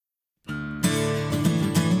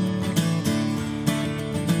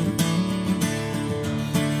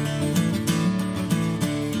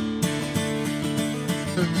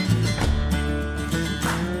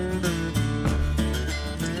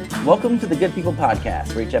Welcome to the Good People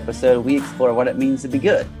Podcast, where each episode we explore what it means to be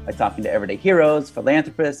good by talking to everyday heroes,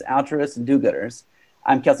 philanthropists, altruists, and do-gooders.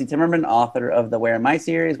 I'm Kelsey Timmerman, author of the Where Am I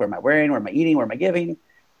series, Where Am I Wearing, Where Am I Eating, Where Am I Giving?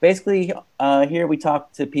 Basically, here we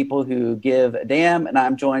talk to people who give a damn, and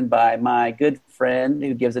I'm joined by my good friend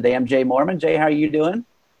who gives a damn, Jay Mormon. Jay, how are you doing?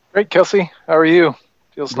 Great, Kelsey. How are you?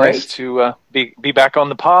 Feels Great. Nice to be back on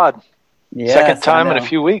the pod. Yes, Second time in a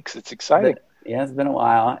few weeks. It's exciting. Yeah, it's been a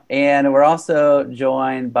while. And we're also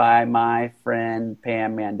joined by my friend,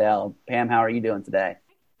 Pam Mandel. Pam, how are you doing today?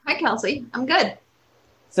 Hi, Kelsey. I'm good.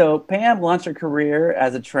 So Pam launched her career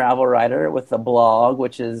as a travel writer with a blog,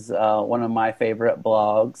 which is one of my favorite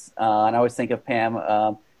blogs. And I always think of Pam,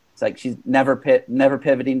 it's like she's never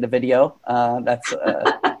pivoting to video. That's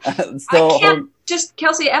still just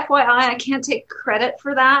Kelsey, FYI, I can't take credit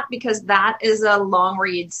for that because that is a Long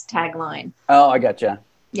Reads tagline. Oh, I gotcha.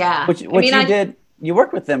 Yeah. Which you did. You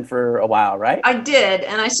worked with them for a while, right? I did,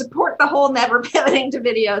 and I support the whole never pivoting to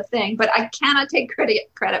video thing, but I cannot take credit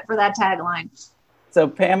for that tagline. So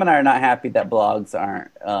Pam and I are not happy that blogs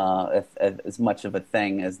aren't as much of a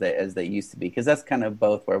thing as they used to be, because that's kind of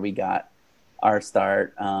both where we got our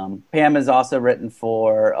start. Pam has also written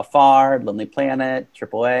for Afar, Lonely Planet,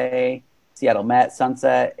 AAA, Seattle Met,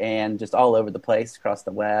 Sunset, and just all over the place across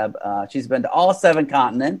the web. She's been to all 7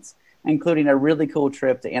 continents, including a really cool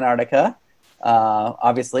trip to Antarctica.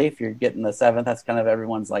 Obviously, if you're getting the 7th, that's kind of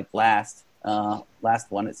everyone's like last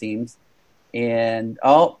one, it seems. And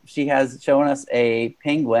she has shown us a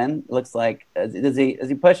penguin. It looks like does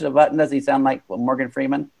he push a button? Does he sound like Morgan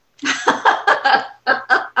Freeman?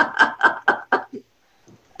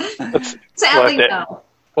 Sadly, no.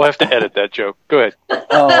 We'll have to edit that joke. Go ahead.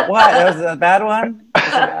 Oh, what? That was a bad one?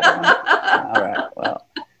 All right. Well,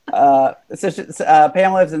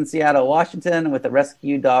 Pam lives in Seattle, Washington, with a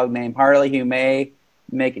rescue dog named Harley, who may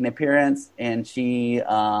make an appearance, and she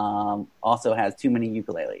also has too many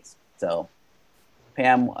ukuleles. So,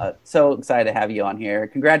 Pam, so excited to have you on here.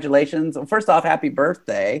 Congratulations. First off, happy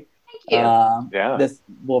birthday. Thank you. Yeah. This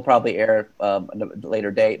will probably air at a later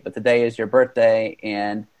date, but today is your birthday,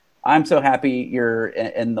 and I'm so happy you're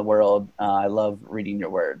in the world. I love reading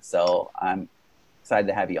your words, so I'm excited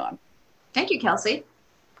to have you on. Thank you, Kelsey.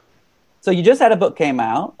 So you just had a book came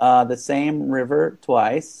out, The Same River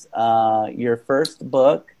Twice, your first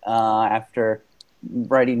book after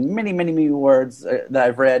writing many, many, many words that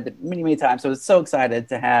I've read many, many times. So I was so excited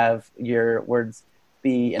to have your words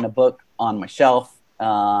be in a book on my shelf.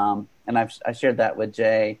 And I shared that with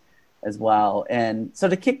Jay as well. And so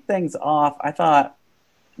to kick things off, I thought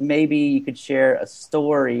maybe you could share a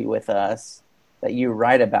story with us that you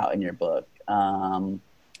write about in your book.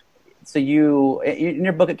 So in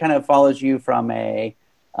your book, it kind of follows you from a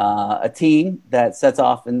teen that sets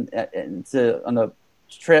off on the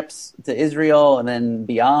trips to Israel and then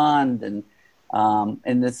beyond, and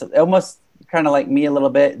this almost kind of like me a little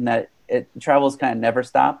bit in that travel's kind of never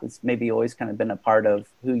stopped. It's maybe always kind of been a part of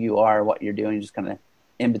who you are, what you're doing, just kind of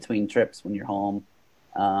in between trips when you're home.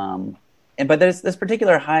 But there's this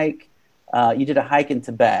particular hike. You did a hike in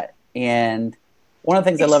Tibet, and one of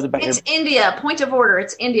the things I loved about it's India. Point of order.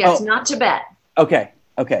 It's India. Oh. It's not Tibet. Okay.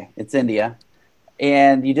 It's India,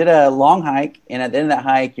 and you did a long hike. And at the end of that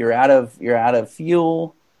hike, you're out of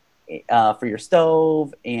fuel for your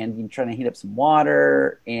stove, and you're trying to heat up some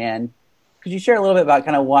water. And could you share a little bit about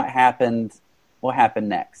kind of what happened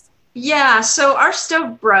next? Yeah. So our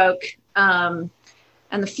stove broke, and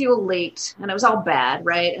the fuel leaked, and it was all bad,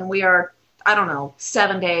 right? And we are,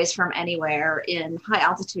 7 days from anywhere in high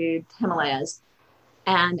altitude Himalayas.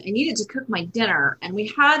 And I needed to cook my dinner, and we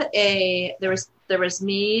had there was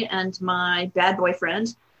me and my bad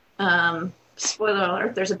boyfriend. Spoiler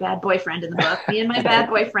alert, there's a bad boyfriend in the book. Me and my bad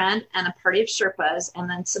boyfriend and a party of Sherpas, and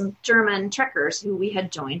then some German trekkers who we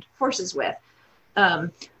had joined forces with. I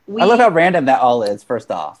love how random that all is, first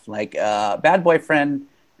off. Like bad boyfriend,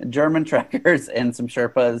 German trekkers, and some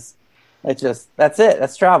Sherpas. That's it.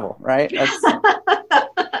 That's travel, right?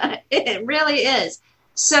 It really is.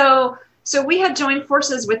 So we had joined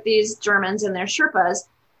forces with these Germans and their Sherpas,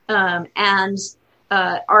 and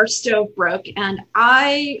our stove broke, and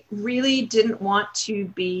I really didn't want to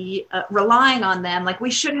be relying on them. Like,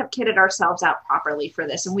 we should have kitted ourselves out properly for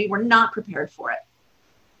this, and we were not prepared for it.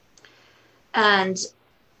 And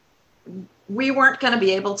we weren't going to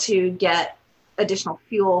be able to get additional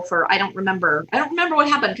fuel for, I don't remember what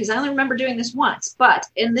happened, because I only remember doing this once. But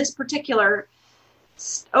in this particular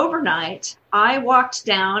overnight, I walked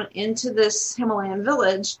down into this Himalayan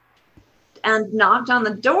village and knocked on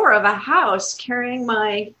the door of a house carrying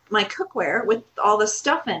my cookware with all the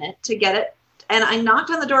stuff in it to get it. And I knocked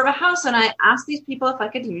on the door of a house and I asked these people if I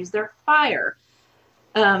could use their fire.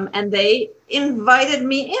 And they invited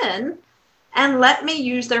me in and let me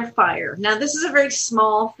use their fire. Now, this is a very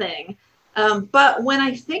small thing, but when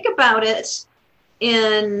I think about it,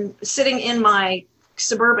 in sitting in my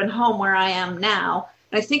suburban home where I am now,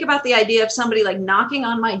 and I think about the idea of somebody like knocking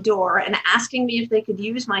on my door and asking me if they could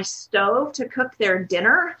use my stove to cook their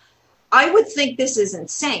dinner, I would think this is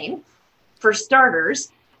insane, for starters.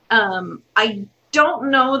 I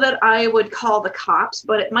don't know that I would call the cops,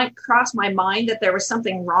 but it might cross my mind that there was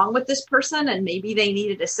something wrong with this person and maybe they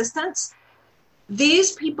needed assistance.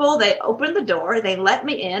 These people, they opened the door, they let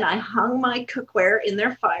me in, I hung my cookware in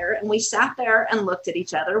their fire, and we sat there and looked at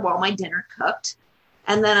each other while my dinner cooked.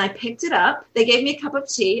 And then I picked it up. They gave me a cup of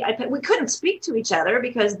tea. We couldn't speak to each other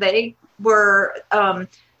because they were,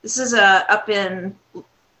 this is up in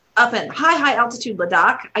high altitude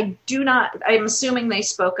Ladakh. I'm assuming they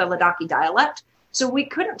spoke a Ladakhi dialect. So we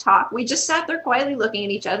couldn't talk. We just sat there quietly looking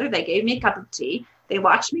at each other. They gave me a cup of tea. They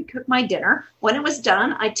watched me cook my dinner. When it was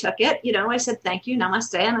done, I took it. I said, thank you,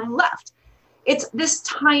 namaste, and I left. It's this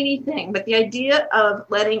tiny thing, but the idea of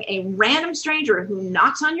letting a random stranger who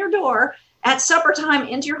knocks on your door at supper time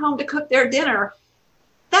into your home to cook their dinner,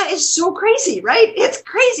 that is so crazy, right? It's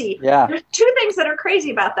crazy. Yeah. There's two things that are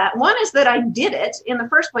crazy about that. One is that I did it in the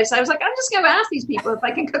first place. I was like, I'm just going to ask these people if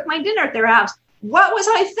I can cook my dinner at their house. What was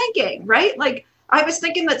I thinking, right? Like, I was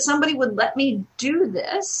thinking that somebody would let me do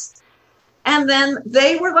this. And then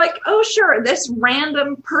they were like, oh, sure, this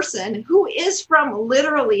random person who is from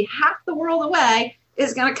literally half the world away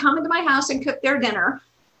is going to come into my house and cook their dinner.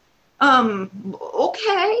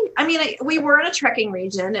 Okay. I mean, we were in a trekking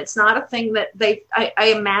region. It's not a thing that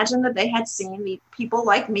I imagine that they had seen people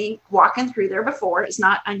like me walking through there before. It's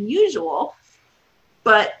not unusual.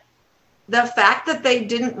 But the fact that they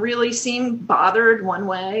didn't really seem bothered one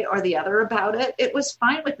way or the other about it, it was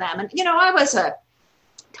fine with them. And, I was a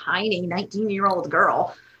tiny 19-year-old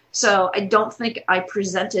girl. So I don't think I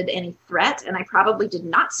presented any threat, and I probably did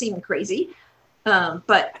not seem crazy.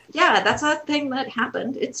 But yeah, that's a thing that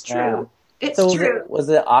happened. It's true. Yeah. It's true. Was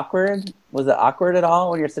it awkward? Was it awkward at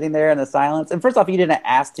all when you're sitting there in the silence? And first off, you didn't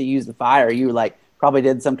ask to use the fire. You probably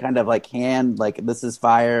did some kind of hand, this is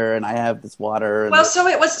fire and I have this water. Well, so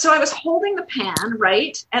I was holding the pan,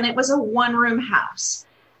 right? And it was a one-room house.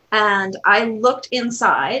 And I looked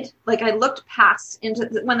inside, I looked past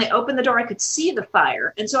when they opened the door, I could see the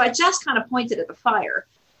fire. And so I just kind of pointed at the fire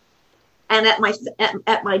and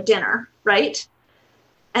at my dinner, right?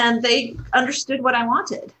 And they understood what I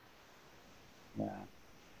wanted. Yeah.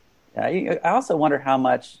 I also wonder how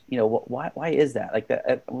much, why is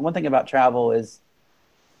that? One thing about travel is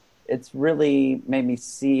it's really made me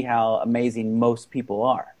see how amazing most people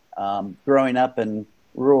are. Growing up in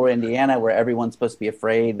rural Indiana, where everyone's supposed to be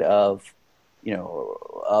afraid of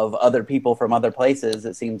other people from other places,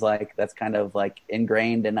 it seems like that's kind of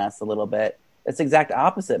ingrained in us a little bit. It's the exact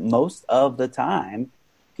opposite. Most of the time,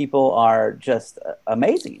 people are just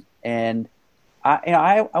amazing. And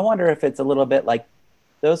I wonder if it's a little bit like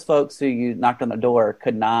those folks who you knocked on the door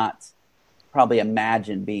could not probably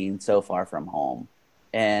imagine being so far from home.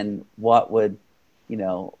 And what would,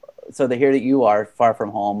 so they hear that you are far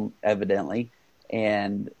from home, evidently,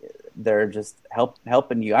 and they're just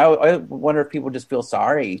helping you. I wonder if people just feel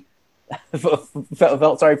sorry,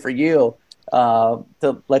 felt sorry for you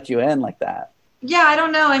to let you in like that. Yeah, I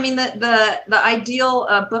don't know. I mean, the ideal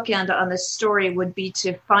bookend on this story would be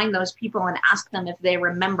to find those people and ask them if they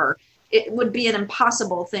remember. It would be an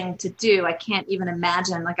impossible thing to do. I can't even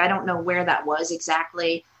imagine. I don't know where that was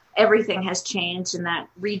exactly. Everything has changed in that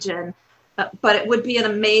region. But it would be an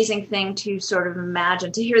amazing thing to sort of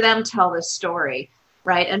imagine, to hear them tell this story,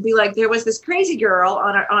 right? And be like, there was this crazy girl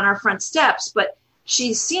on our front steps, but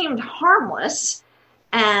she seemed harmless,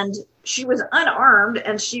 and she was unarmed,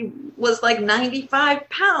 and she was 95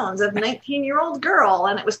 pounds of 19-year-old girl,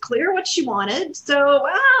 and it was clear what she wanted. So,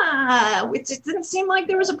 it didn't seem like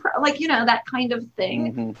there was that kind of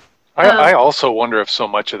thing. Mm-hmm. I also wonder if so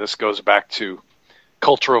much of this goes back to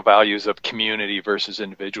cultural values of community versus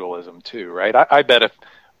individualism too, right? I bet if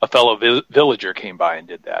a fellow villager came by and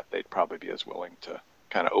did that, they'd probably be as willing to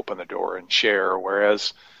kind of open the door and share.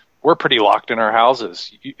 Whereas we're pretty locked in our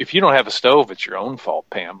houses. If you don't have a stove, it's your own fault,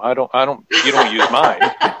 Pam. You don't use mine.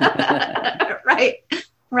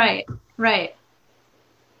 Right.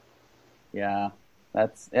 Yeah,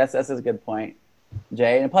 that's a good point,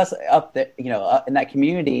 Jay. And plus, up there, in that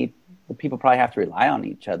community, the people probably have to rely on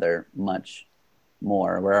each other much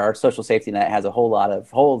more, where our social safety net has a whole lot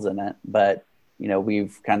of holes in it, but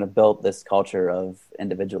we've kind of built this culture of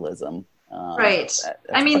individualism. Right.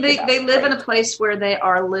 I mean, they live in a place where they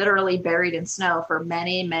are literally buried in snow for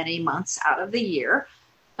many, many months out of the year.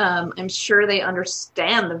 I'm sure they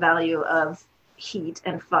understand the value of heat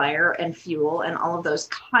and fire and fuel and all of those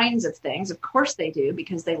kinds of things. Of course they do,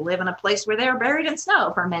 because they live in a place where they're buried in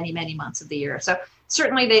snow for many, many months of the year. So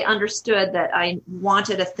certainly they understood that I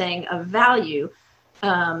wanted a thing of value.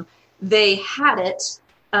 They had it.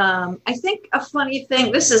 I think a funny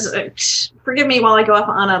thing, this is, forgive me while I go off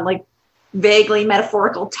on a like vaguely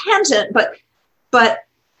metaphorical tangent, but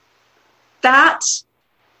that,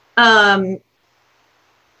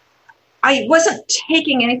 I wasn't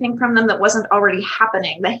taking anything from them that wasn't already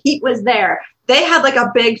happening. The heat was there. They had like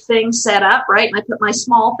a big thing set up, right? And I put my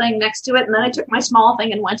small thing next to it, and then I took my small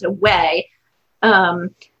thing and went away.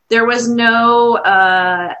 There was no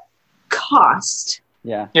cost.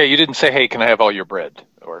 Yeah. Yeah. You didn't say, "Hey, can I have all your bread?"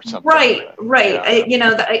 or something. Right. Right.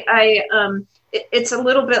 Yeah. It's a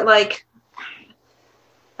little bit like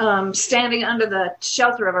standing under the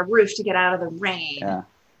shelter of a roof to get out of the rain. Yeah.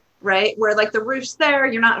 Right? Where like the roof's there,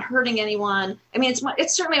 you're not hurting anyone. I mean,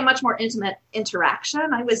 it's certainly a much more intimate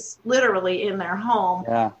interaction. I was literally in their home,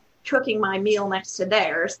 cooking my meal next to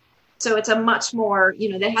theirs. So it's a much more,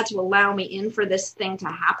 they had to allow me in for this thing to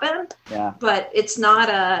happen. Yeah. But it's not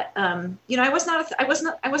I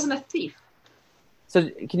wasn't a thief.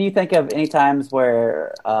 So can you think of any times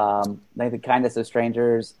where the kindness of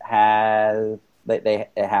strangers it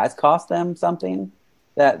has cost them something,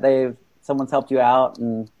 that someone's helped you out?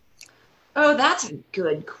 And oh, that's a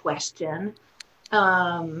good question.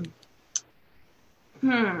 I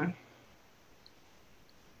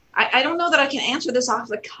don't know that I can answer this off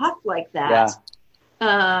the cuff like that.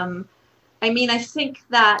 Yeah. I mean, I think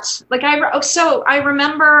that I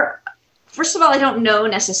remember, first of all, I don't know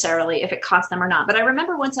necessarily if it cost them or not, but I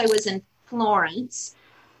remember once I was in Florence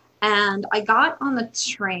and I got on the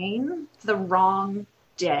train the wrong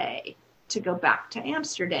day to go back to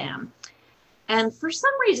Amsterdam. And for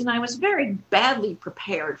some reason, I was very badly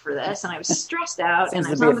prepared for this, and I was stressed out, and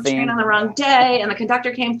I was on the train on the wrong day, and the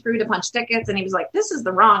conductor came through to punch tickets, and he was like, "This is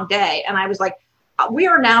the wrong day." And I was like, "We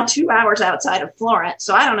are now 2 hours outside of Florence,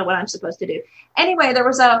 so I don't know what I'm supposed to do." Anyway, there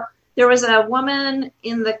was a woman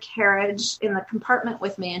in the carriage, in the compartment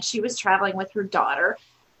with me, and she was traveling with her daughter,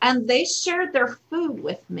 and they shared their food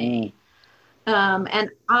with me.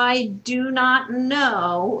 And I do not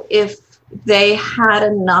know if they had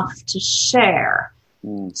enough to share.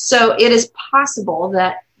 So it is possible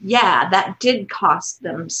that, that did cost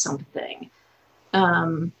them something.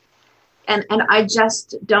 And I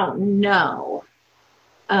just don't know.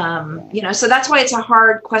 So that's why it's a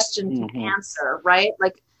hard question to answer, right?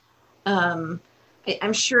 Like, I'm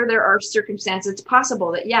sure there are circumstances. It's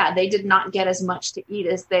possible that, they did not get as much to eat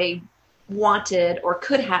as they wanted or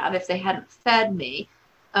could have if they hadn't fed me.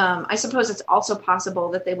 I suppose it's also possible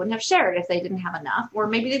that they wouldn't have shared if they didn't have enough, or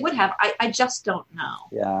maybe they would have. I just don't know.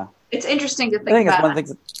 Yeah. It's interesting to think about. I think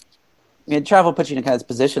it's one of the things, travel puts you in kind of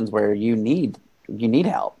positions where you need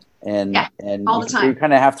help. And all the time. You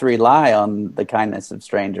kind of have to rely on the kindness of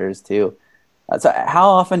strangers too. So how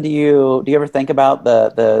often do you ever think about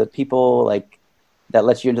the people like that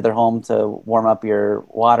let you into their home to warm up your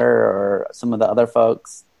water, or some of the other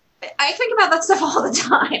folks? I think about that stuff all the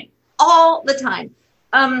time. All the time.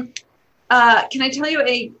 Can I tell you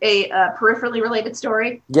a peripherally related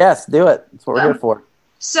story? Yes, do it. That's what we're here for.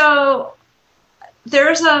 So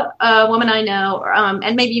there's a woman I know,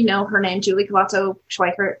 and maybe you know her name, Julie Colazzo,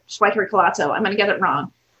 Schweikert Colazzo. I'm going to get it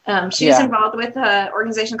wrong. She's involved with an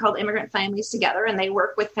organization called Immigrant Families Together, and they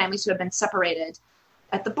work with families who have been separated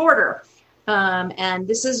at the border. And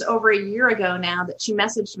this is over a year ago now that she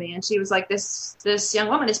messaged me, and she was like, this young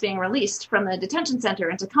woman is being released from the detention center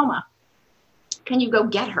in Tacoma. Can you go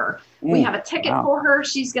get her? We have a ticket for her.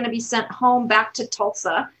 She's going to be sent home back to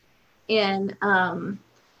Tulsa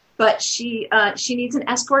but she needs an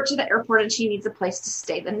escort to the airport, and she needs a place to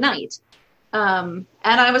stay the night. And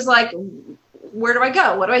I was like, where do I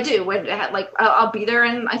go? What do I do? I'll be there,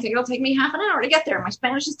 and I think it'll take me half an hour to get there. My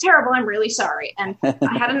Spanish is terrible. I'm really sorry. And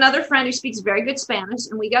I had another friend who speaks very good Spanish,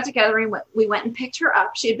 and we got together and we went and picked her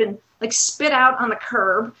up. She had been like spit out on the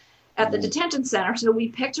curb at the detention center. So we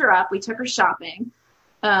picked her up. We took her shopping.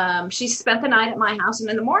 She spent the night at my house, and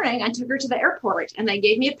in the morning I took her to the airport, and they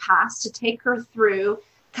gave me a pass to take her through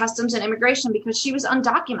customs and immigration because she was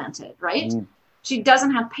undocumented, right? She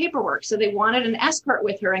doesn't have paperwork. So they wanted an escort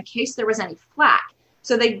with her in case there was any flack.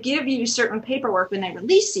 So they give you certain paperwork when they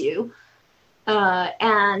release you. But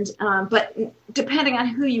depending on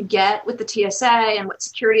who you get with the TSA and what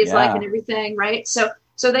security is like and everything, right? So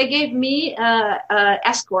they gave me a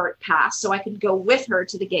escort pass so I could go with her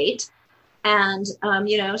to the gate. And,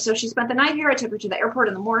 so she spent the night here. I took her to the airport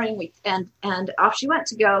in the morning and off she went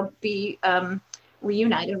to go be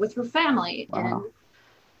reunited with her family. Wow.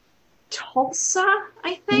 Tulsa,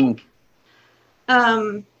 I think.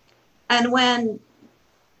 And when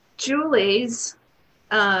Julie's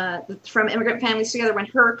from Immigrant Families Together, when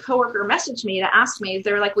her coworker messaged me to ask me,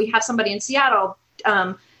 they're like, we have somebody in Seattle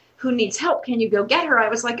who needs help. Can you go get her? I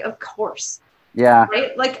was like, of course. Yeah.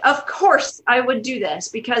 Right? Like, of course I would do this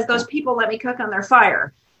because those people let me cook on their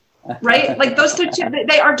fire. Right? Like those two,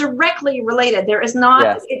 they are directly related. There is not,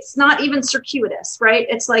 Yes. It's not even circuitous, right?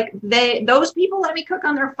 It's like those people let me cook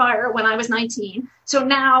on their fire when I was 19. So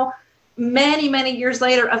now many, many years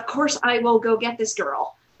later, of course I will go get this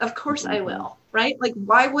girl. Of course I will. Right? Like,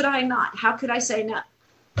 why would I not? How could I say no?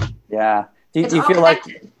 Yeah. Do It's you all feel like,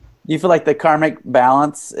 connected. do you feel like the karmic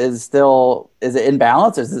balance is it in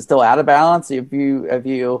balance or is it still out of balance? Where do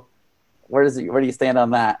you stand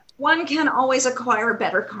on that? One can always acquire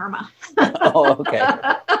better karma. Oh, okay.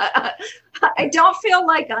 I don't feel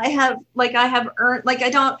like I have earned, like I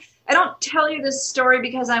don't tell you this story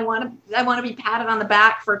because I want to be patted on the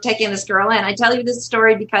back for taking this girl in. I tell you this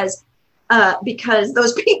story because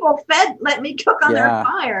those people let me cook on their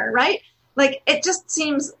fire, right? Like it just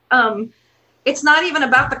seems it's not even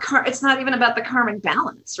about the karmic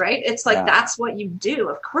balance, right? It's like that's what you do.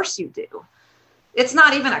 Of course you do. It's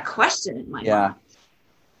not even a question in my mind.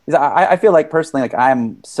 I feel like personally, like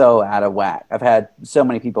I'm so out of whack. I've had so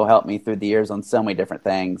many people help me through the years on so many different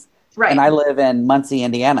things. Right. And I live in Muncie,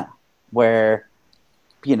 Indiana, where,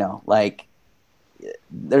 like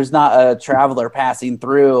there's not a traveler passing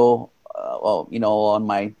through, on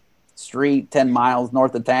my street 10 miles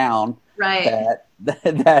north of town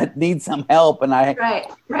that needs some help. And I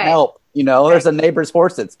help, there's a neighbor's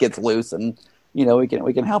horse that gets loose and, we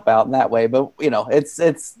can help out in that way, but I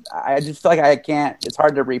just feel like it's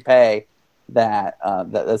hard to repay that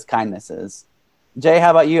those kindnesses. Jay,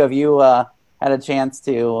 how about you? Have you had a chance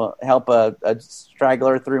to help a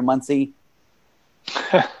straggler through Muncie?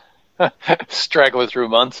 Straggler through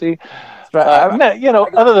Muncie?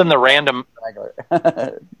 Other than the random,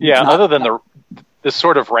 other than the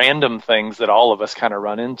sort of random things that all of us kind of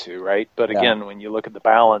run into, right? But again, when you look at the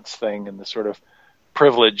balance thing and the sort of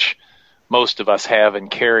privilege most of us have and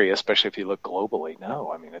carry, especially if you look globally.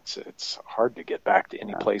 No, I mean, it's hard to get back to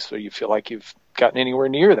any place where you feel like you've gotten anywhere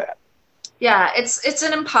near that. Yeah, it's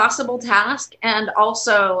an impossible task. And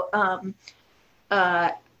also,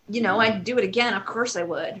 I'd do it again. Of course I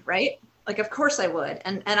would, right? Like, of course I would.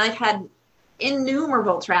 And I've had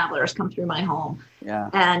innumerable travelers come through my home. Yeah.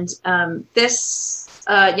 And this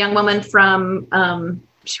young woman she's from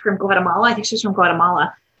Guatemala. I think she's from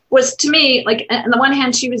Guatemala. Was to me, like, on the one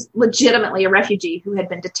hand, she was legitimately a refugee who had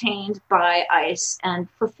been detained by ICE. And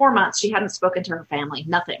for 4 months, she hadn't spoken to her family,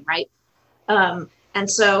 nothing, right? And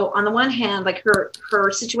so on the one hand, like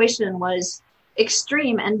her situation was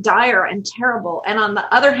extreme and dire and terrible. And on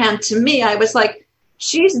the other hand, to me, I was like,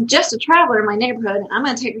 she's just a traveler in my neighborhood, and I'm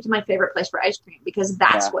going to take her to my favorite place for ice cream because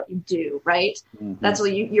that's what you do, right? Mm-hmm. That's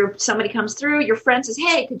what somebody comes through, your friend says,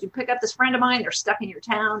 hey, could you pick up this friend of mine? They're stuck in your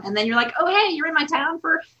town. And then you're like, oh, hey, you're in my town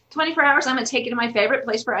for 24 hours. I'm going to take you to my favorite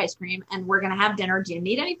place for ice cream, and we're going to have dinner. Do you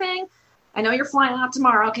need anything? I know you're flying out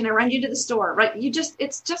tomorrow. Can I run you to the store? Right?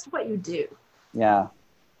 It's just what you do. Yeah.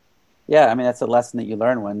 Yeah. I mean, that's a lesson that you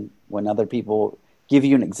learn when other people give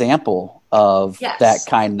you an example of that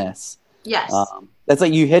kindness. Yes. That's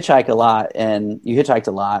like you hitchhiked a lot in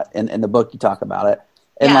the book. You talk about it.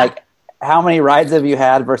 And like, how many rides have you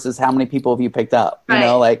had versus how many people have you picked up?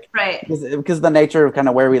 Right. Because of the nature of kind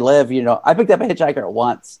of where we live, I picked up a hitchhiker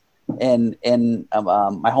once in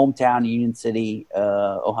my hometown, Union City,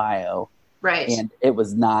 Ohio. Right. And it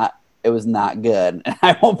was not good. And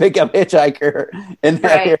I won't pick up hitchhiker in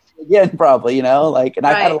that area again, probably, and I've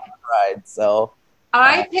had a lot of rides. So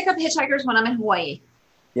I pick up hitchhikers when I'm in Hawaii.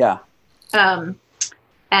 Yeah.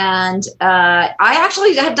 And I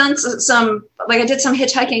actually have done some, like I did some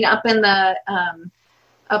hitchhiking up in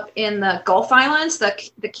the Gulf Islands, the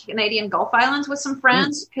Canadian Gulf Islands with some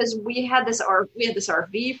friends, because we had this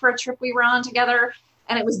RV for a trip we were on together,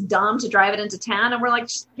 and it was dumb to drive it into town. And we're like,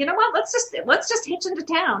 you know what? Let's just hitch into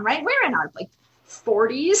town, right? We're in our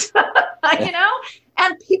 40s,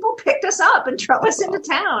 and people picked us up and drove us into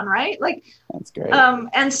town, right? Like, that's great.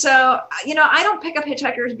 And so, I don't pick up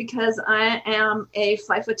hitchhikers because I am a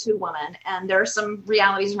 5'2" woman, and there are some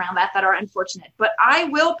realities around that are unfortunate, but I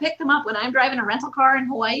will pick them up when I'm driving a rental car in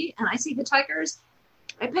Hawaii and I see hitchhikers.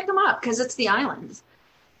 I pick them up because it's the islands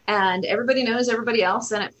and everybody knows everybody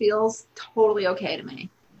else, and it feels totally okay to me.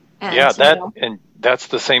 And, and that's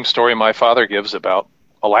the same story my father gives about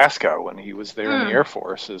Alaska when he was there in the Air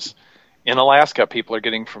Force. Is in Alaska, people are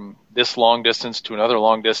getting from this long distance to another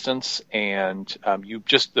long distance, and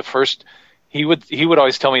the first He would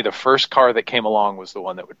always tell me the first car that came along was the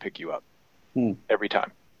one that would pick you up every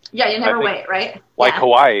time. Yeah, you never wait, right? Like yeah.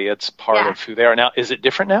 Hawaii, it's part of who they are. Now, is it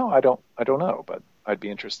different now? I don't know, but I'd be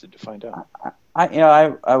interested to find out.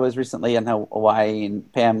 I was recently in Hawaii,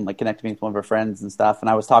 and Pam connected me with one of her friends and stuff, and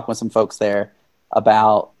I was talking with some folks there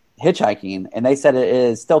about hitchhiking, and they said it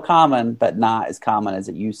is still common, but not as common as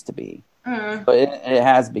it used to be. Mm. But it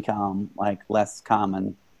has become less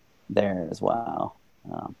common there as well.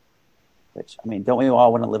 Which, I mean, don't we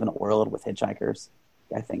all want to live in a world with hitchhikers?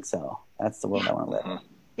 I think so. That's the world I want to live in.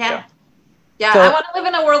 Yeah. So, I want to live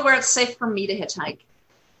in a world where it's safe for me to hitchhike.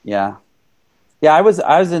 Yeah. Yeah, I was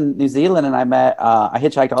in New Zealand, and I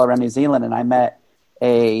hitchhiked all around New Zealand, and I met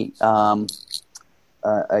a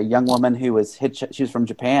young woman who was she was from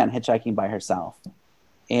Japan, hitchhiking by herself.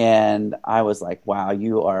 And I was like, wow,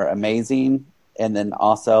 you are amazing. And then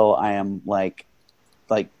also I am like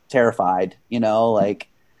terrified,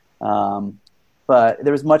 but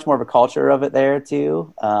there was much more of a culture of it there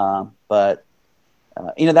too. But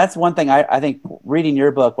that's one thing I think reading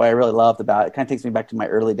your book, what I really loved about it kind of takes me back to my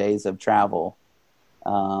early days of travel.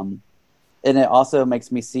 And it also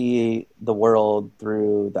makes me see the world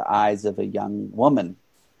through the eyes of a young woman,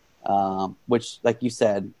 which, like you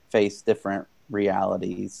said, face different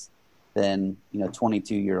realities than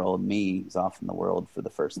 22-year-old me who's off in the world for the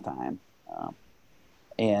first time.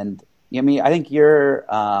 And I mean, I think you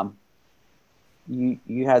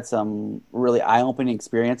had some really eye-opening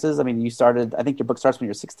experiences. I mean, I think your book starts when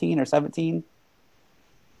you're 16 or 17.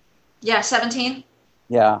 Yeah, 17.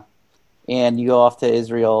 Yeah. And you go off to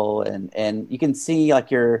Israel, and you can see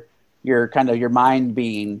your kind of your mind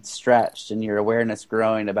being stretched and your awareness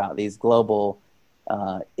growing about these global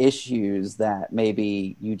issues that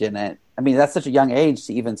maybe you didn't. I mean, that's such a young age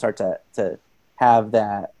to even start to have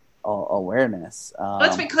that awareness.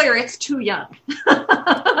 Let's be clear, it's too young.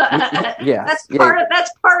 Yeah, that's part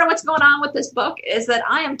of what's going on with this book is that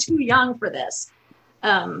I am too young for this.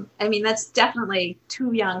 I mean, that's definitely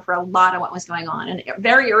too young for a lot of what was going on. And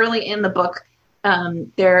very early in the book,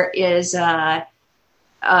 there is right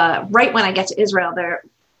when I get to Israel,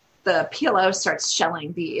 the PLO starts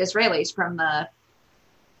shelling the Israelis from the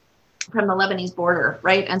Lebanese border,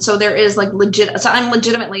 right? And so there is so I'm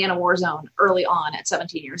legitimately in a war zone early on at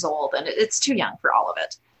 17 years old, and it's too young for all of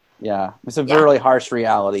it. Yeah, some really harsh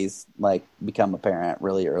realities become apparent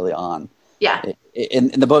really early on. Yeah,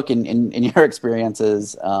 in the book, in your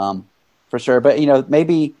experiences, for sure. But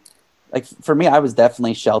maybe for me, I was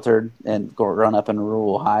definitely sheltered and grown up in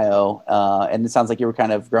rural Ohio, and it sounds like you were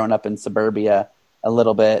kind of growing up in suburbia a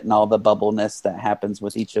little bit, and all the bubbleness that happens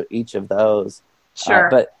with each of those. Sure,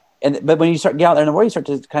 but when you start get out there in the world, you start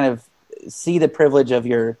to kind of see the privilege of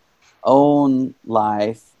your own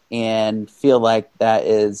life and feel like that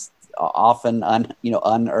is often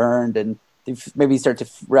unearned, and maybe start to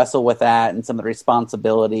wrestle with that and some of the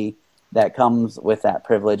responsibility that comes with that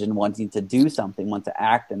privilege and wanting to do something, want to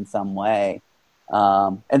act in some way.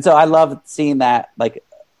 And so I love seeing that,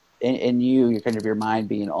 in you, your mind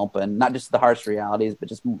being open, not just the harsh realities, but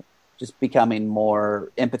just becoming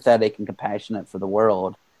more empathetic and compassionate for the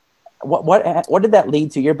world. What did that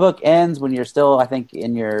lead to? Your book ends when you're still, I think,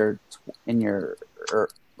 in your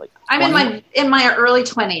I'm in my early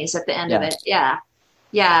 20s at the end of it. Yeah.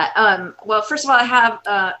 Well, first of all, I have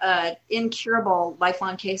an incurable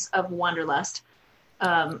lifelong case of wanderlust.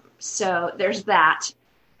 So there's that.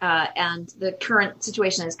 And the current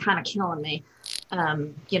situation is kind of killing me.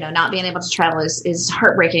 Not being able to travel is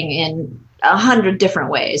heartbreaking in 100 different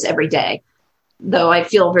ways every day. Though I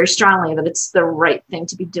feel very strongly that it's the right thing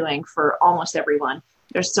to be doing for almost everyone.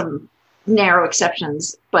 There's some narrow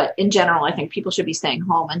exceptions, but in general, I think people should be staying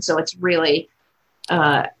home. And so it's really,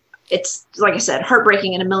 it's like I said,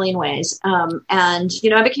 heartbreaking in a million ways. And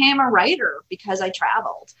I became a writer because I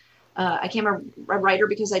traveled. I became a writer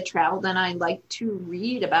because I traveled and I like to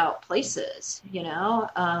read about places,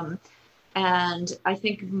 and I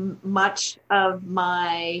think much of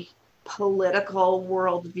my political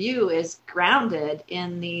worldview is grounded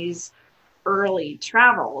in these early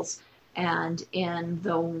travels and in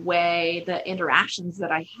the way the interactions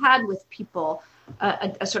that I had with people,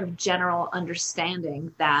 a sort of general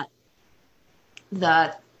understanding that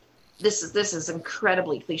this is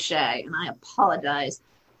incredibly cliche, and I apologize,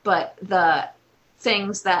 but the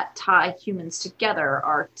things that tie humans together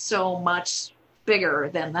are so much bigger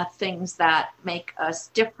than the things that make us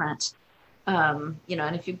different. And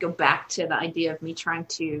if you go back to the idea of me trying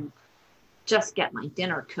to just get my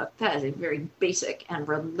dinner cooked, that is a very basic and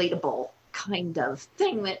relatable kind of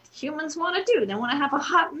thing that humans want to do. They want to have a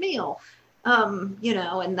hot meal, and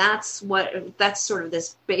that's sort of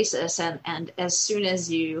this basis. And as soon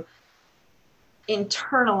as you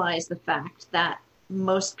internalize the fact that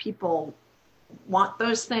most people want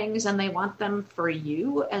those things and they want them for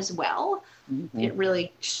you as well, it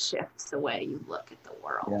really shifts the way you look at the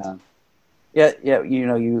world. Yeah.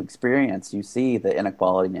 You see the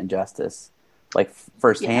inequality and injustice like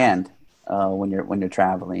firsthand when you're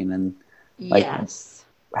traveling, and like,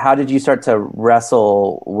 how did you start to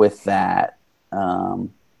wrestle with that?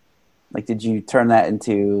 Like, did you turn that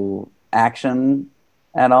into action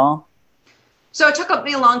at all? So it took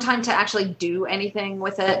me a long time to actually do anything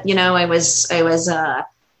with it. You know,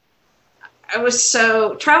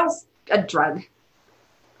 travel's a drug,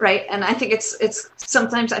 right? And I think it's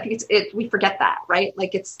sometimes we forget that, right?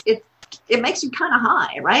 Like it makes you kind of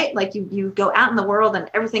high, right? Like you go out in the world and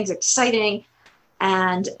everything's exciting,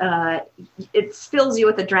 and it fills you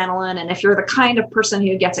with adrenaline. And if you're the kind of person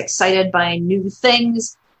who gets excited by new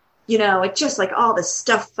things, you know, it just like all this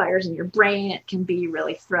stuff fires in your brain. It can be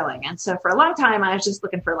really thrilling. And so for a long time, I was just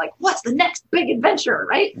looking for like, what's the next big adventure,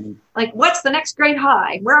 right? Like, what's the next great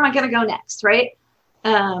high? Where am I going to go next, right?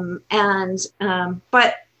 But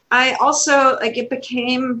I also, like, it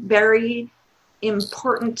became very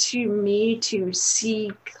important to me to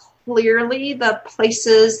see clearly the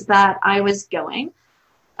places that I was going.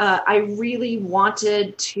 I really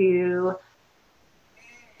wanted to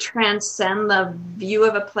transcend the view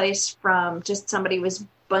of a place from just somebody was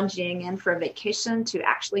bungeeing in for a vacation to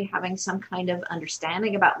actually having some kind of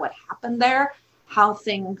understanding about what happened there, how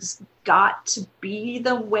things got to be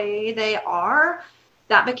the way they are.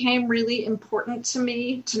 That became really important to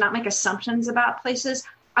me, to not make assumptions about places.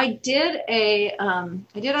 I did a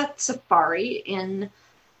safari in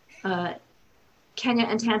Kenya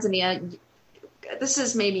and Tanzania. This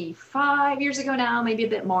is maybe 5 years ago now, maybe a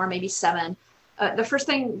bit more, maybe 7. The first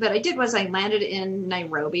thing that I did was I landed in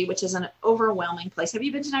Nairobi, which is an overwhelming place. Have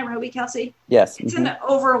you been to Nairobi, Kelsey? Yes. It's an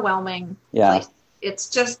overwhelming place. It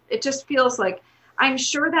just feels like, I'm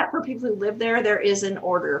sure that for people who live there, there is an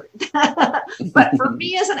order. But for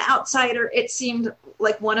me as an outsider, it seemed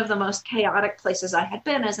like one of the most chaotic places I had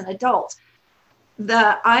been as an adult.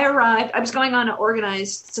 I was going on an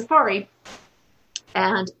organized safari,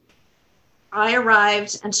 and I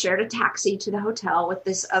arrived and shared a taxi to the hotel with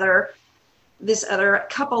this other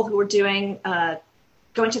couple who were going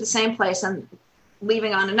to the same place and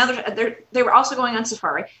leaving on another. They were also going on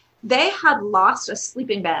safari. They had lost a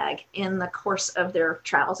sleeping bag in the course of their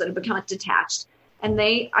travels that had become detached. And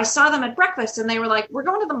I saw them at breakfast, and they were like, "We're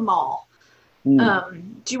going to the mall. Do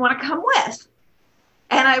you want to come with?"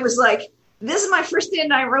 And I was like, "This is my first day in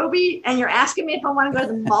Nairobi, and you're asking me if I want to go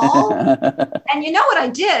to the mall?" And you know what I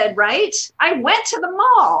did, right? I went to the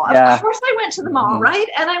mall. Of course I went to the mall, right?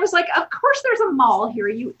 And I was like, "Of course there's a mall here,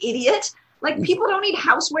 you idiot. Like, people don't need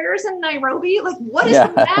housewares in Nairobi. Like, what is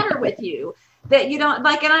the matter with you that you don't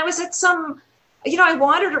like?" And I was at I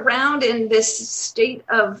wandered around in this state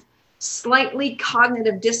of slightly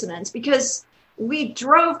cognitive dissonance because we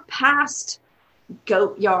drove past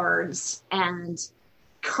goat yards and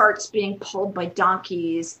carts being pulled by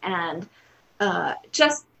donkeys and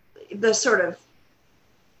just the sort of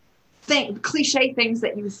cliche things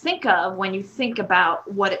that you think of when you think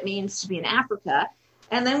about what it means to be in Africa.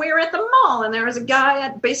 And then we were at the mall, and there was a guy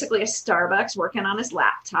at basically a Starbucks working on his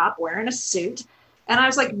laptop wearing a suit. And I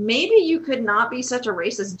was like, maybe you could not be such a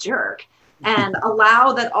racist jerk and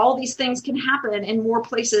allow that all these things can happen in more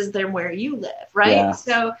places than where you live, right? Yeah.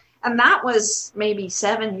 So, and that was maybe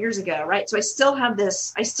 7 years ago, right? So I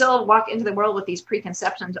still walk into the world with these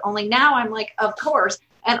preconceptions, only now I'm like, of course.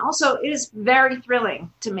 And also it is very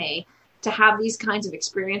thrilling to me to have these kinds of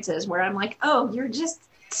experiences where I'm like, oh, you're just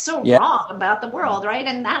so wrong about the world, right?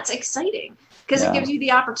 And that's exciting because it gives you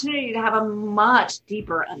the opportunity to have a much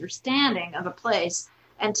deeper understanding of a place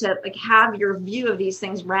and to like have your view of these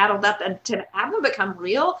things rattled up and to have them become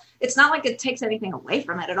real. It's not like it takes anything away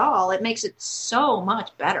from it at all. It makes it so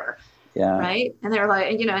much better. Yeah. Right. And they're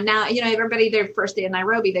like, now, everybody, their first day in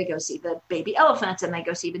Nairobi, they go see the baby elephants and they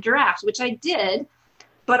go see the giraffes, which I did.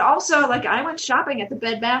 But also, like, I went shopping at the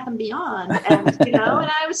Bed Bath & Beyond, and and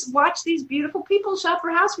I watched these beautiful people shop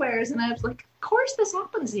for housewares, and I was like, of course this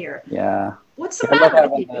happens here. Yeah. What's the matter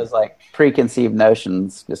with you? Those like preconceived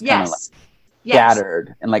notions just kind of like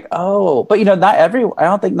scattered and like, oh, but I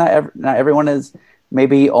don't think not everyone is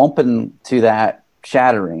maybe open to that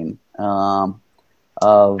shattering. I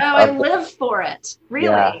live for it.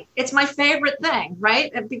 Really, it's my favorite thing,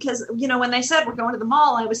 right? Because when they said we're going to the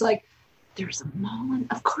mall, I was like, there's a mall, and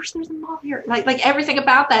of course there's a mall here. Like everything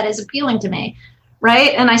about that is appealing to me,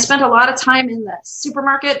 right? And I spent a lot of time in the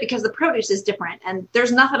supermarket because the produce is different, and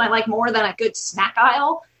there's nothing I like more than a good snack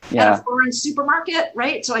aisle at a foreign supermarket,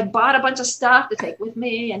 right? So I bought a bunch of stuff to take with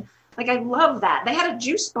me, and Like, I love that. They had a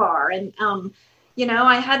juice bar, and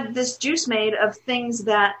I had this juice made of things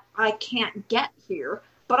that I can't get here,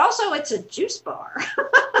 but also it's a juice bar.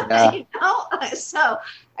 Yeah. So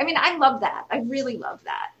I mean, I love that. I really love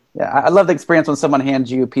that. Yeah, I love the experience when someone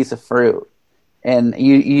hands you a piece of fruit and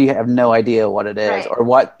you have no idea what it is, Right. or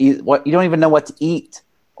what you don't even know what to eat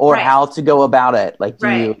or Right. how to go about it. Like, do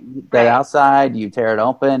you get outside? Do you tear it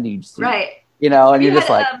open? Do you just, right. And you're just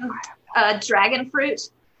like, dragon fruit.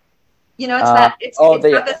 It's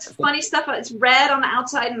got this funny stuff. It's red on the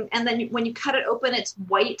outside, and then when you cut it open, it's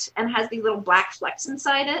white and has these little black flecks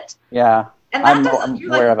inside it. Yeah. And I'm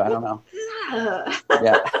aware of it. I don't know.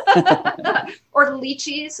 Yeah. Or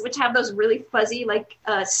lychees, which have those really fuzzy, like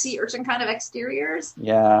sea urchin kind of exteriors.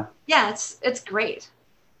 Yeah. Yeah, it's great.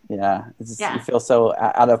 Yeah. You feel so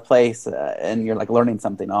out of place, and you're like learning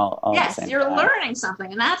something all at the same you're time. Learning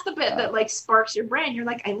something, and that's the bit that like sparks your brain. You're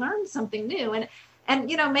like, I learned something new, and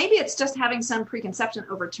maybe it's just having some preconception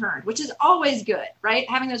overturned, which is always good, right?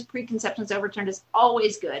 Having those preconceptions overturned is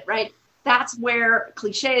always good, right? That's where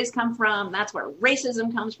cliches come from. That's where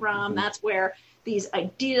racism comes from. Mm-hmm. That's where these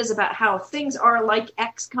ideas about how things are like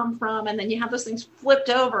X come from. And then you have those things flipped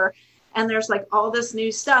over, and there's like all this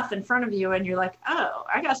new stuff in front of you, and you're like, oh,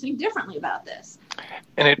 I got to think differently about this.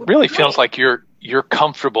 And it really feels like you're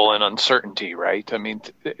comfortable in uncertainty, right? I mean,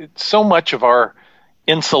 so much of our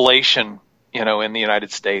insulation, in the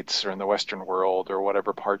United States or in the Western world or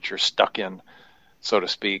whatever part you're stuck in, so to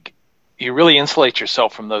speak, you really insulate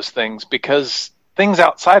yourself from those things because things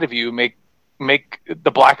outside of you make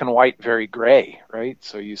the black and white very gray, right?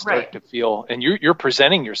 So you start to feel, and you're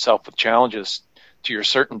presenting yourself with challenges to your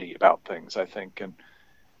certainty about things, I think. And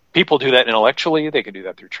people do that intellectually. They can do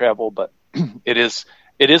that through travel, but it is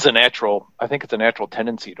a natural, I think it's a natural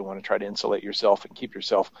tendency to want to try to insulate yourself and keep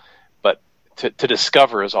yourself, but to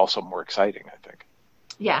discover is also more exciting, I think.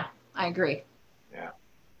 Yeah, I agree. Yeah.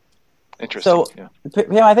 Interesting. So,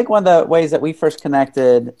 I think one of the ways that we first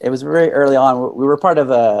connected, it was very early on. We were part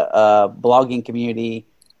of a blogging community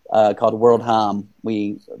called World Hum.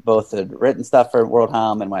 We both had written stuff for World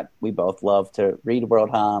Hum, and we both love to read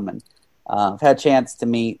World Hum, and I've had a chance to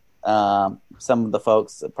meet some of the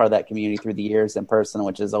folks part of that community through the years in person,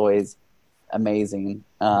 which is always amazing.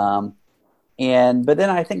 But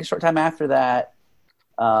then I think a short time after that,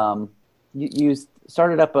 you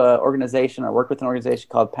started up an organization or worked with an organization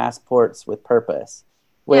called Passports with Purpose,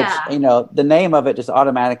 which, the name of it just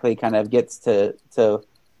automatically kind of gets to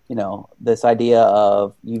this idea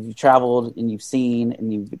of you've traveled and you've seen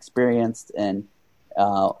and you've experienced, and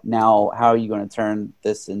now how are you going to turn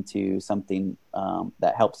this into something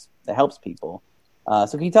that helps people?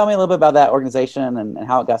 So can you tell me a little bit about that organization and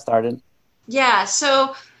how it got started? Yeah.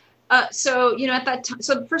 So at that time,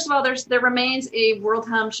 so first of all, there remains a World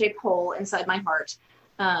Hum shaped hole inside my heart.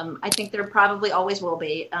 I think there probably always will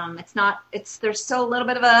be. There's still a little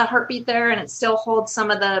bit of a heartbeat there, and it still holds some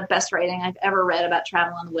of the best writing I've ever read about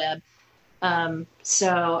travel on the web.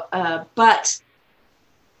 But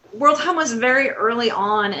World Hum was very early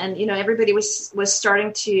on, and everybody was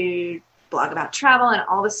starting to blog about travel, and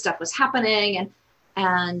all this stuff was happening,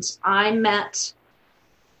 and I met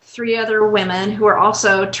 3 other women who are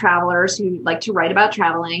also travelers who like to write about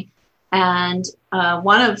traveling. And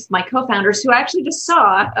one of my co-founders, who I actually just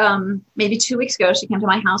saw maybe 2 weeks ago, she came to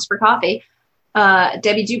my house for coffee,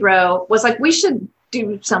 Debbie Dubrow, was like, we should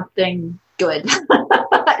do something good.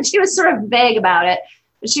 She was sort of vague about it,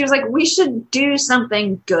 but she was like, we should do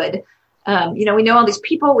something good. We know all these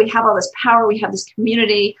people, we have all this power, we have this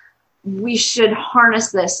community, we should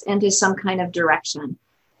harness this into some kind of direction.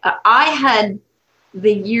 I had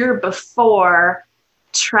the year before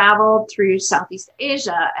traveled through Southeast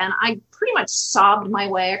Asia, and I pretty much sobbed my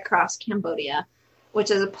way across Cambodia, which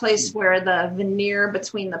is a place where the veneer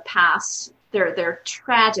between the past, their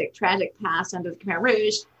tragic past under the Khmer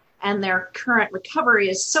Rouge, and their current recovery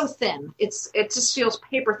is so thin. It just feels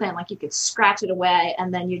paper thin, like you could scratch it away,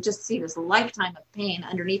 and then you just see this lifetime of pain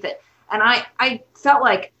underneath it. And I felt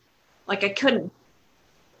like I couldn't.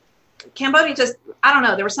 Cambodia just, I don't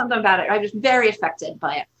know, there was something about it. I was very affected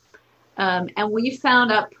by it. And we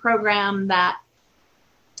found a program that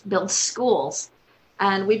builds schools.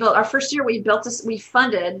 And our first year, we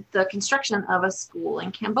funded the construction of a school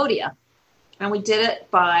in Cambodia. And we did it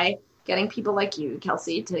by getting people like you,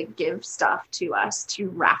 Kelsey, to give stuff to us to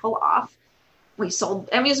raffle off. We sold,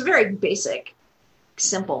 it was a very basic,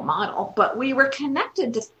 simple model, but we were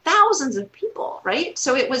connected to thousands of people, right?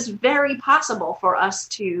 So it was very possible for us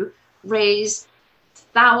to raise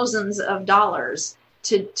thousands of dollars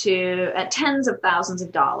tens of thousands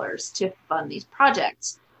of dollars to fund these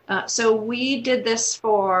projects. So we did this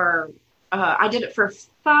I did it for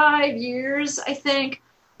 5 years, I think,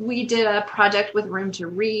 we did a project with Room to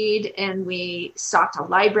Read, and we stocked a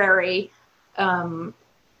library in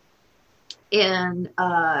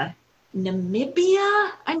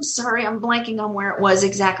Namibia. I'm sorry, I'm blanking on where it was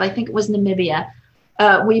exactly. I think it was Namibia.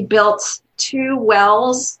 We built 2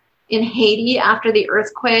 wells in Haiti after the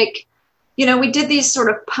earthquake. You know, we did these sort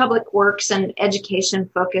of public works and education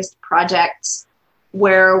focused projects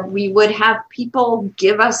where we would have people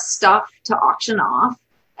give us stuff to auction off,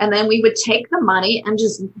 and then we would take the money and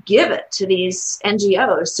just give it to these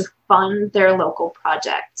NGOs to fund their local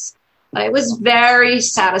projects. It was very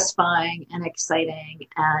satisfying and exciting.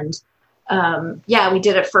 And we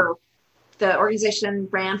did it for, the organization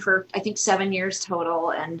ran for, I think, 7 years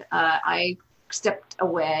total. And I stepped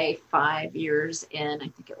away 5 years in, I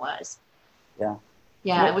think it was. Yeah.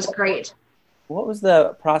 Yeah, it was great. What was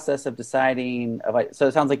the process of deciding? So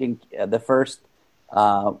it sounds like the first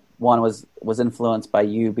one was influenced by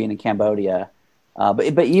you being in Cambodia,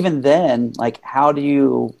 but even then, like, how do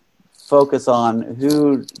you focus on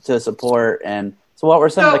who to support? And so, what were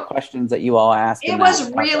some of the questions that you all asked? It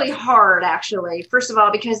was really hard, actually. First of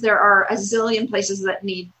all, because there are a zillion places that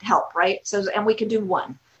need help, right? So, and we could do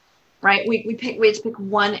one. Right, we had to pick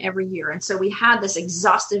one every year, and so we had this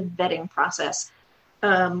exhaustive vetting process.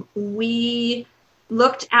 We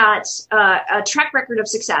looked at a track record of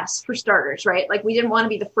success for starters, right? Like, we didn't want to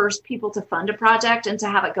be the first people to fund a project and to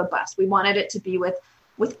have it go bust. We wanted it to be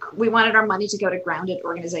we wanted our money to go to grounded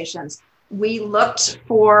organizations. We looked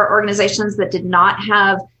for organizations that did not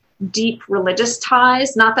have deep religious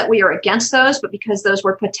ties. Not that we are against those, but because those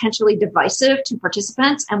were potentially divisive to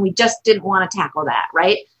participants, and we just didn't want to tackle that,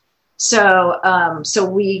 right? So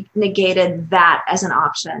we negated that as an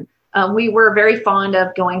option. We were very fond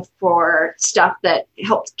of going for stuff that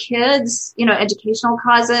helped kids, you know, educational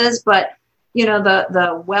causes, but, you know,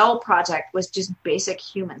 the well project was just basic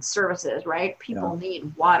human services, right? People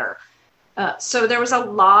need water. So there was a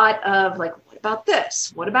lot of like, what about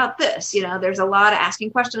this? What about this? You know, there's a lot of asking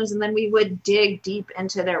questions, and then we would dig deep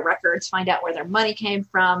into their records, find out where their money came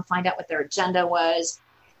from, find out what their agenda was.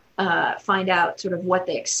 Find out sort of what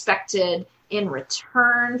they expected in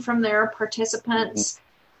return from their participants.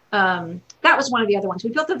 That was one of the other ones.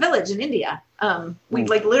 We built a village in India. We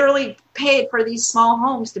like literally paid for these small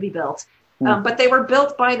homes to be built, but they were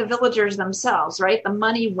built by the villagers themselves, right? The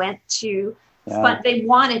money went to fund. They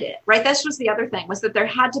wanted it, right? That's just the other thing, was that there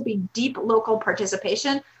had to be deep local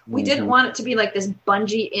participation. We didn't want it to be like this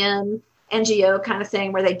bungee in NGO kind of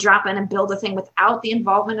thing where they drop in and build a thing without the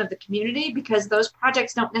involvement of the community, because those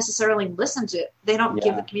projects don't necessarily listen to it. They don't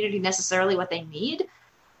give the community necessarily what they need.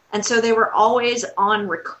 And so they were always on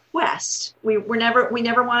request. We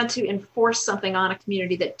never wanted to enforce something on a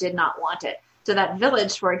community that did not want it. So that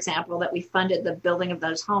village, for example, that we funded the building of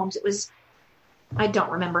those homes, it was, I don't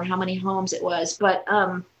remember how many homes it was, but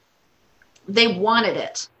they wanted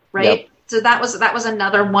it, right? Yep. So that was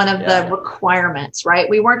another one of the requirements, right?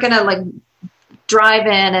 We weren't going to like drive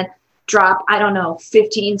in and drop,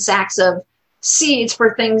 15 sacks of seeds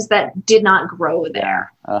for things that did not grow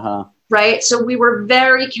there. Right. So we were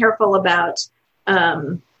very careful about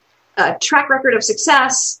a track record of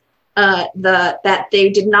success, that they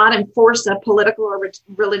did not enforce a political or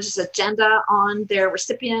religious agenda on their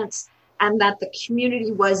recipients, and that the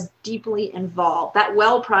community was deeply involved. That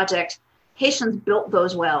well project, Haitians built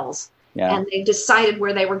those wells. Yeah. And they decided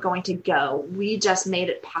where they were going to go. We just made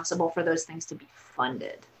it possible for those things to be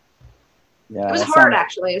funded. Yeah, it was hard,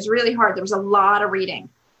 actually. It was really hard. There was a lot of reading.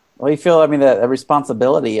 Well, you feel, the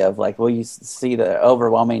responsibility of you see the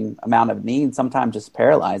overwhelming amount of need sometimes just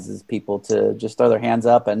paralyzes people to just throw their hands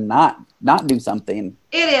up and not do something.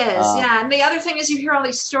 It is, yeah. And the other thing is, you hear all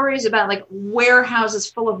these stories about like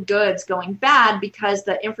warehouses full of goods going bad because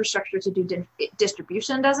the infrastructure to do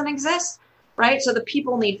distribution doesn't exist. Right. So the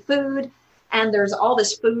people need food, and there's all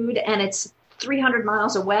this food, and it's 300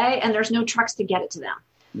 miles away, and there's no trucks to get it to them.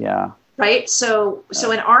 Yeah. Right. So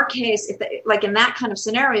in our case, in that kind of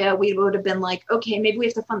scenario, we would have been like, okay, maybe we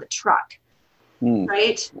have to fund the truck.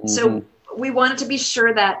 Right. Mm-hmm. So we wanted to be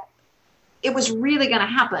sure that it was really going to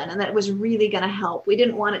happen and that it was really going to help. We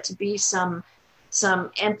didn't want it to be some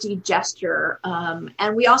empty gesture.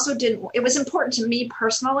 And we also it was important to me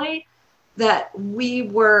personally that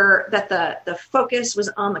the focus was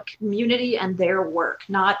on the community and their work,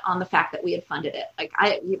 not on the fact that we had funded it.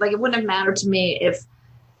 It wouldn't have mattered to me if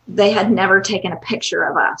they had never taken a picture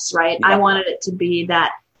of us, right? Yeah. I wanted it to be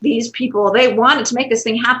that these people, they wanted to make this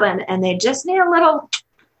thing happen, and they just need a little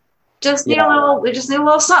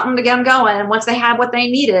something to get them going. And once they had what they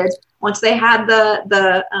needed, once they had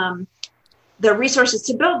the resources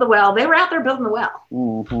to build the well, they were out there building the well.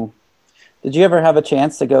 Mm-hmm. Did you ever have a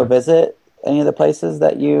chance to go visit any of the places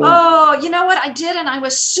that you? Oh, you know what? I did, and I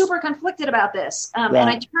was super conflicted about this, and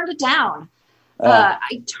I turned it down.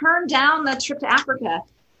 I turned down the trip to Africa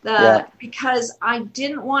because I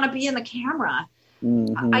didn't want to be in the camera.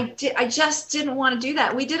 Mm-hmm. I just didn't want to do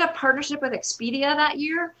that. We did a partnership with Expedia that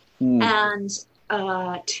year, and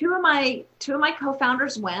two of my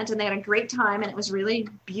co-founders went, and they had a great time, and it was really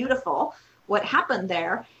beautiful what happened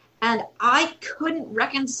there. And I couldn't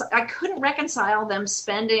reconcile them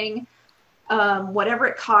spending whatever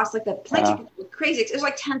it cost, like the plane ticket was crazy. It was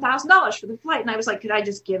like $10,000 for the flight. And I was like, could I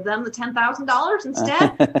just give them the $10,000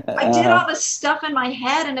 instead? I did all this stuff in my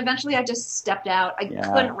head, and eventually I just stepped out. I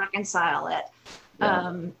couldn't reconcile it.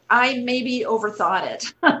 I maybe overthought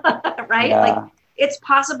it, right? Yeah. Like, it's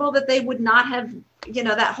possible that they would not have,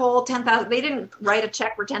 that whole $10,000, they didn't write a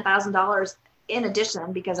check for $10,000 in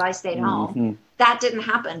addition because I stayed home. That didn't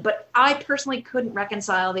happen. But I personally couldn't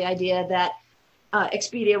reconcile the idea that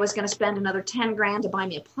Expedia was going to spend another $10,000 to buy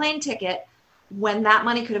me a plane ticket when that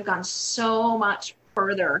money could have gone so much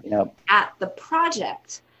further at the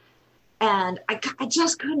project. And I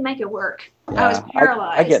just couldn't make it work. I was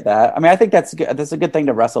paralyzed. I get that. I mean, I think that's a good thing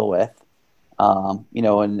to wrestle with,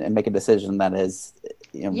 and make a decision that is,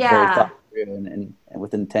 very thought through and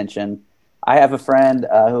with intention. I have a friend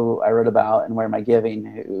who I wrote about in Where Am I Giving,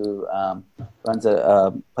 who runs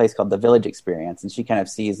a place called The Village Experience, and she kind of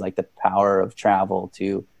sees like the power of travel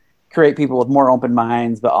to create people with more open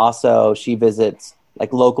minds, but also she visits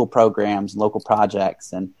like local programs, local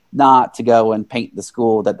projects, and not to go and paint the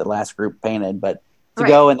school that the last group painted, but to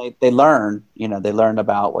go and they learn, they learn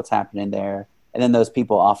about what's happening there. And then those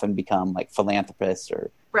people often become like philanthropists or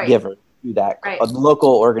givers to that a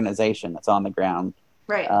local organization that's on the ground.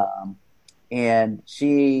 Right. And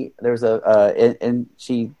she is in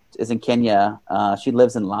Kenya. She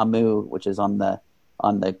lives in Lamu, which is on the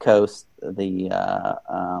coast of the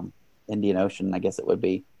Indian Ocean, I guess it would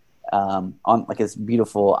be, on like this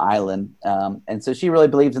beautiful island. And so she really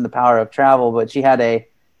believes in the power of travel, but she had a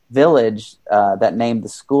village that named the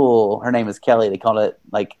school. Her name is Kelly. They called it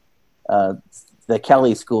like the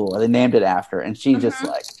Kelly School. They named it after. And she just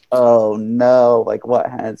like, oh no, like what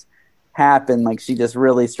has happened? Like she just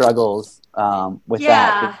really struggles with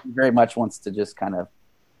that. She very much wants to just kind of,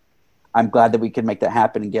 I'm glad that we could make that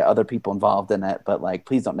happen and get other people involved in it, but like,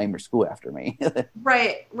 please don't name your school after me.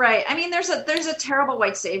 Right. I mean, there's a terrible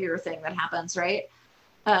white savior thing that happens, right?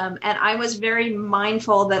 And I was very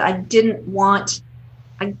mindful that I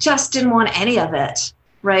just didn't want any of it,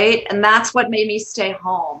 right? And that's what made me stay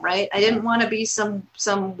home, right? I didn't want to be some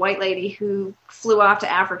white lady who flew off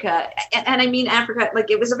to Africa. And I mean Africa,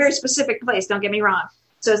 like it was a very specific place, don't get me wrong.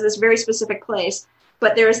 So it's this very specific place.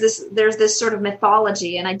 But there's this sort of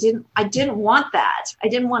mythology, and I didn't want that. I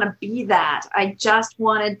didn't want to be that. I just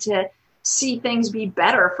wanted to see things be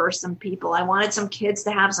better for some people. I wanted some kids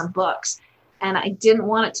to have some books, and I didn't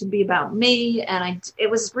want it to be about me. And it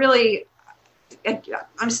was really,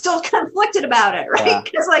 I'm still conflicted about it, right?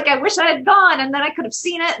 Because like I wish I had gone, and then I could have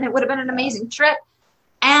seen it, and it would have been an amazing trip.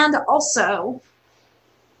 And also,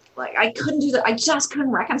 like I couldn't do that. I just couldn't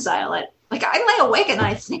reconcile it. Like I lay awake at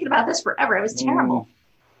night thinking about this forever. It was terrible.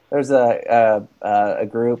 There's a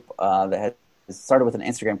group that has started with an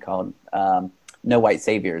Instagram called No White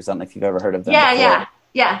Saviors. I don't know if you've ever heard of them.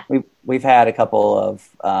 Yeah. We've had a couple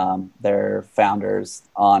of their founders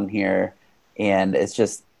on here, and it's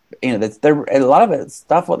just a lot of it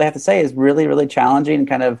stuff. What they have to say is really, really challenging, and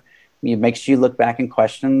kind of makes you look back and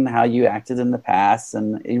question how you acted in the past,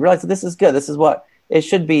 and you realize that this is good. This is what it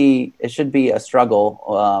should be. It should be a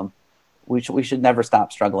struggle. We should never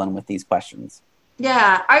stop struggling with these questions.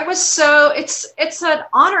 Yeah, it's an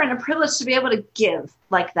honor and a privilege to be able to give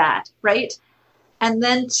like that, right? And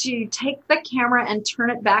then to take the camera and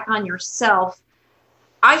turn it back on yourself,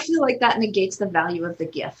 I feel like that negates the value of the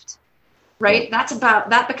gift, right? Yeah.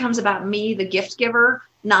 That becomes about me, the gift giver,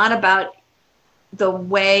 not about the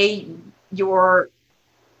way your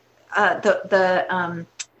the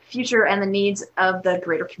future and the needs of the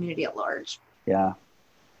greater community at large. Yeah.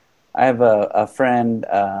 I have a friend,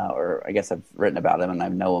 or I guess I've written about him and I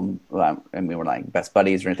know him. And we were like best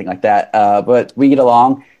buddies or anything like that. But we get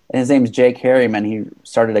along. And his name's Jake Harriman. He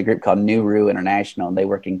started a group called Nuru International. And they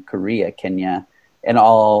work in Korea, Kenya, and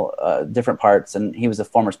all different parts. And he was a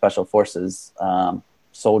former Special Forces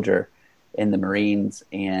soldier in the Marines.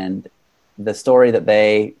 And the story that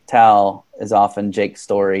they tell is often Jake's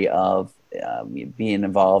story of being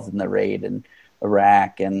involved in the raid in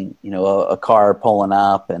Iraq, and a car pulling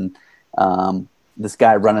up, and this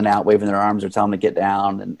guy running out waving their arms or telling him to get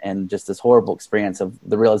down, and just this horrible experience of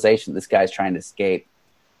the realization this guy's trying to escape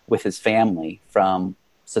with his family from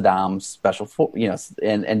Saddam's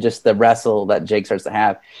and just the wrestle that Jake starts to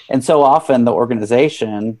have. And so often the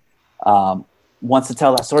organization wants to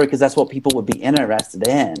tell that story because that's what people would be interested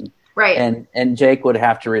in. Right. And Jake would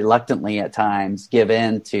have to reluctantly at times give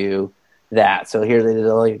in to that. So here they did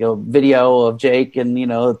like a video of Jake and,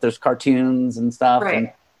 there's cartoons and stuff.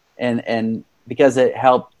 Right. And because it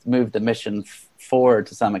helped move the mission forward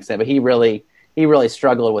to some extent, but he really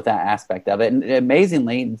struggled with that aspect of it. And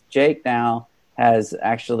amazingly, Jake now has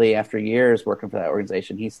actually, after years working for that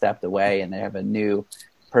organization, he stepped away and they have a new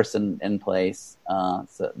person in place.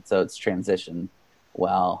 So it's transitioned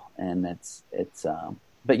well. And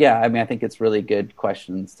but yeah, I mean, I think it's really good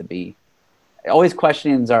questions to be always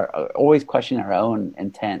questioning our own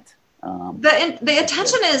intent. The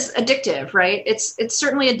attention is addictive, right? It's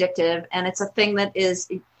certainly addictive, and it's a thing that is,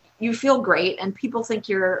 you feel great and people think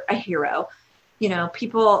you're a hero.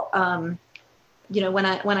 People, when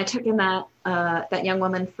I took in that young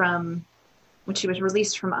woman from when she was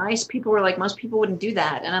released from ICE, people were like, most people wouldn't do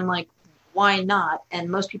that. And I'm like, why not? And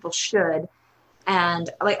most people should. And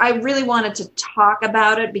like, I really wanted to talk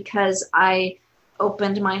about it because I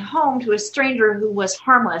opened my home to a stranger who was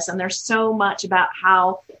harmless. And there's so much about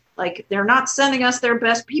how, like, they're not sending us their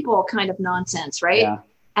best people kind of nonsense, right? Yeah.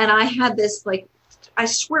 And I had this, like, I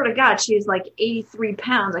swear to God, she was like 83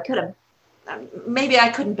 pounds. Maybe I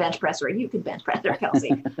couldn't bench press her. You could bench press her,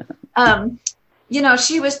 Kelsey.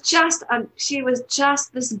 She was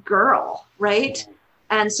just this girl, right?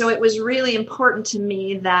 And so it was really important to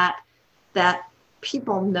me that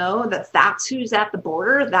people know that that's who's at the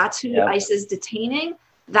border. That's who ICE is detaining.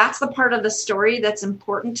 That's the part of the story that's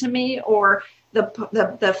important to me. Or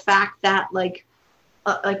the fact that like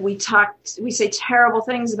we say terrible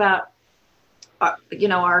things about,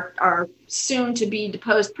 our soon to be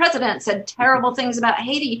deposed president said terrible things about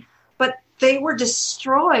Haiti, but they were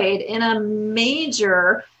destroyed in a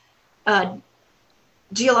major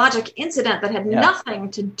geologic incident that had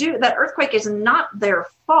nothing to do. That earthquake is not their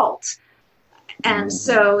fault. And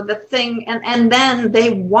so the thing, and then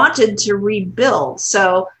they wanted to rebuild.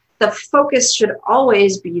 So the focus should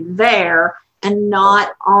always be there and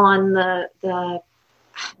not on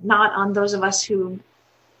not on those of us who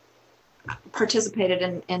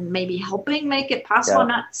participated in maybe helping make it possible. Yeah. I'm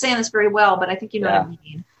not saying this very well, but I think you know what I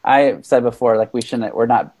mean. I said before, like we shouldn't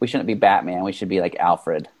be Batman. We should be like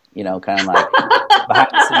Alfred, kind of like behind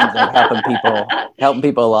the scenes, like helping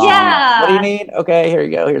people along. Yeah. Like, what do you need? Okay, here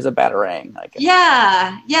you go. Here's a batarang. Like,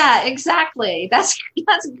 yeah, exactly. That's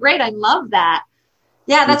great. I love that.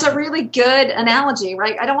 Yeah, that's a really good analogy,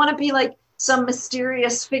 right? I don't want to be like some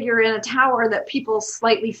mysterious figure in a tower that people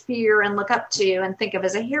slightly fear and look up to and think of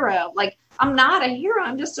as a hero. Like, I'm not a hero.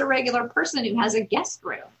 I'm just a regular person who has a guest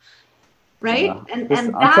room. Right. Yeah. And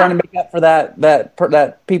I'm trying to make up for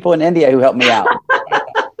that people in India who helped me out.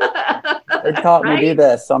 They taught me to do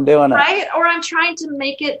this, so I'm doing it. Right. Or I'm trying to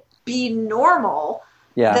make it be normal.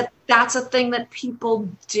 Yeah. That's a thing that people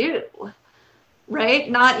do. Right.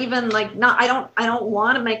 Not even like, I don't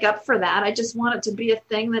want to make up for that. I just want it to be a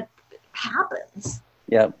thing that happens.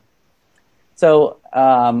 Yep. So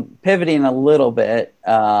pivoting a little bit,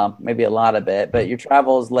 maybe a lot of it, but your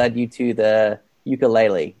travels led you to the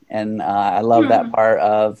ukulele, and I love that part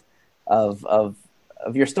of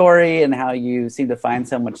your story and how you seem to find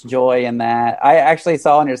so much joy in that. I actually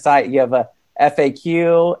saw on your site you have a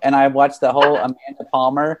FAQ, and I watched the whole Amanda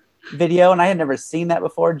Palmer video, and I had never seen that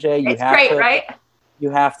before. Jay, it's great, right? You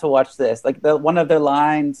have to watch this. Like one of the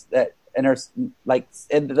lines that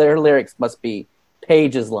their lyrics must be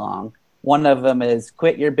pages long. One of them is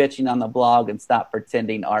 "Quit your bitching on the blog and stop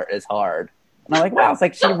pretending art is hard." And I'm like, wow, it's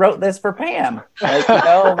like she wrote this for Pam. Like,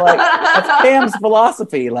 that's Pam's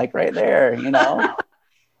philosophy, like right there,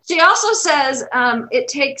 She also says it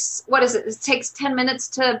takes, It takes 10 minutes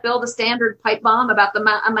to build a standard pipe bomb, about the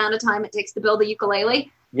amount of time it takes to build a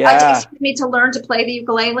ukulele. Yeah. It takes me to learn to play the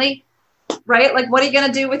ukulele, right? Like, what are you going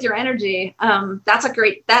to do with your energy? That's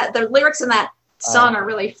the lyrics in that song are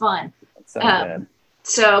really fun. So good.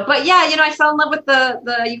 So, but yeah, I fell in love with the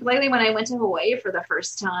ukulele when I went to Hawaii for the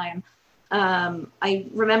first time. I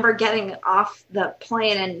remember getting off the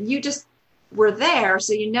plane, and you just were there,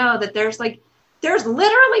 so that there's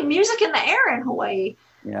literally music in the air in Hawaii.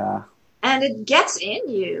 Yeah. And it gets in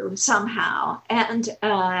you somehow. And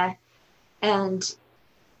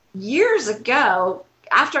years ago,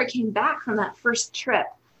 after I came back from that first trip,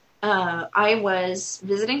 I was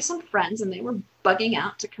visiting some friends, and they were bugging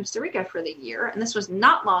out to Costa Rica for the year. And this was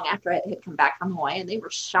not long after I had come back from Hawaii, and they were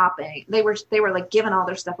shopping. They were like giving all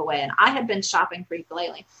their stuff away. And I had been shopping for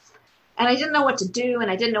ukulele, and I didn't know what to do, and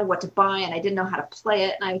I didn't know what to buy, and I didn't know how to play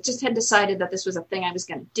it. And I just had decided that this was a thing I was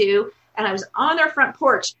going to do. And I was on their front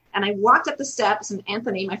porch, and I walked up the steps, and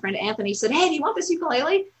Anthony, my friend Anthony, said, "Hey, do you want this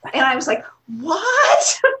ukulele?" And I was like,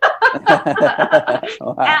 "What?" Wow.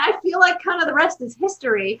 And I feel like kind of the rest is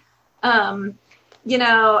history. My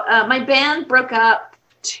band broke up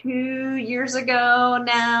 2 years ago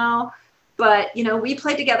now, but we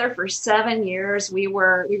played together for 7 years. We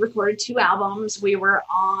recorded 2 albums. We were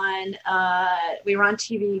on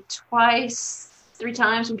TV twice, 3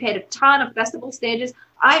 times. We played a ton of festival stages.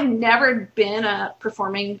 I've never been a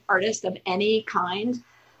performing artist of any kind,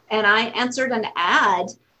 and I answered an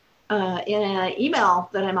ad in an email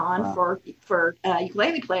that I'm on for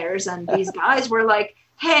ukulele players, and these guys were like,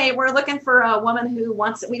 "Hey, we're looking for a woman who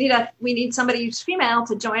wants. We need somebody who's female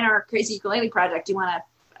to join our crazy ukulele project. Do you want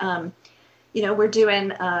to?" We're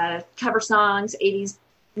doing cover songs, 80s,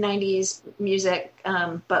 90s music,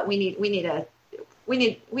 but we need a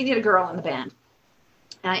girl in the band.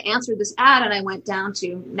 And I answered this ad, and I went down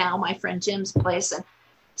to now my friend Jim's place and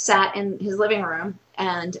sat in his living room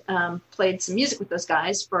and played some music with those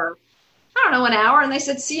guys for, I don't know, an hour. And they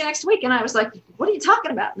said, "See you next week." And I was like, "What are you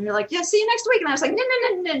talking about?" And they're like, "Yeah, see you next week." And I was like,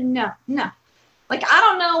 No. Like, I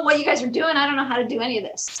don't know what you guys are doing. I don't know how to do any of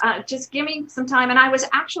this. Just give me some time. And I was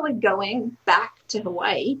actually going back to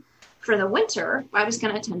Hawaii for the winter. I was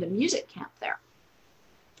going to attend a music camp there.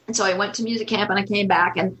 And so I went to music camp, and I came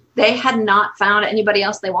back, and they had not found anybody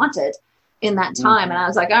else they wanted in that time. And I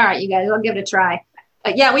was like, "All right, you guys, I'll give it a try."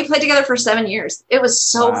 Yeah, we played together for 7 years. It was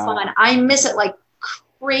so fun. I miss it like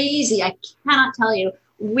crazy. I cannot tell you.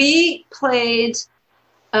 We played...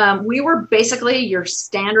 we were basically your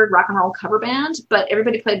standard rock and roll cover band, but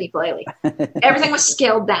everybody played the ukulele. Everything was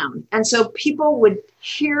scaled down. And so people would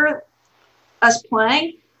hear us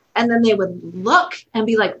playing, and then they would look and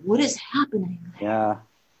be like, "What is happening there? Yeah.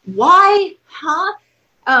 Why? Huh?"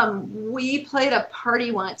 We played a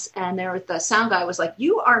party once, and the sound guy was like,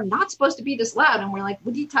 "You are not supposed to be this loud." And we're like,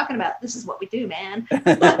 "What are you talking about? This is what we do, man."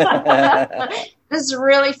 This is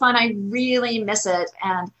really fun. I really miss it.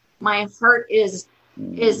 And my heart is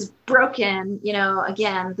broken,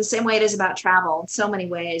 again, the same way it is about travel in so many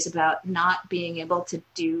ways, about not being able to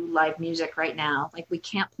do live music right now. Like, we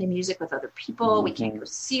can't play music with other people. Mm-hmm. We can't go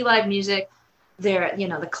see live music there.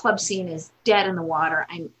 The club scene is dead in the water.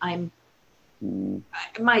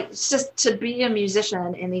 It's just to be a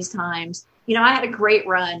musician in these times. I had a great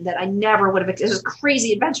run that I never would have, it was a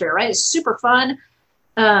crazy adventure, right? It's super fun.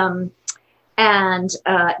 And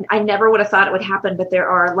I never would have thought it would happen, but there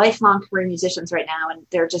are lifelong career musicians right now, and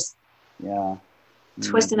they're just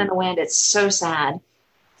twisting in the wind. It's so sad.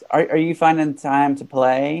 Are you finding time to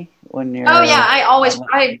play when you're... Oh,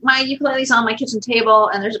 yeah. My ukulele's on my kitchen table,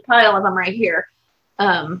 and there's a pile of them right here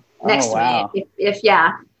next to me.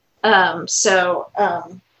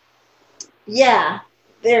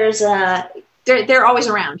 There's they're always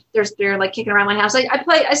around. They're like kicking around my house.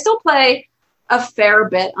 I still play a fair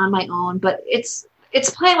bit on my own, but it's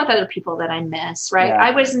playing with other people that I miss, right? Yeah.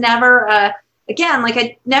 I was never, I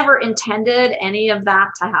never intended any of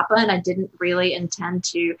that to happen. I didn't really intend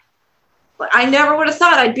to, I never would have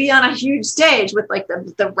thought I'd be on a huge stage with like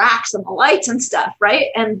the racks and the lights and stuff,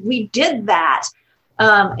 right? And we did that.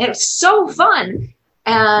 It was so fun.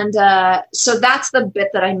 And so that's the bit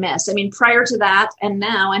that I miss. I mean, prior to that, and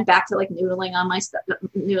now I'm back to like noodling on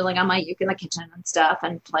my uke in the kitchen and stuff,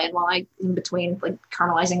 and playing while in between, like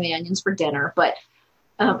caramelizing the onions for dinner. But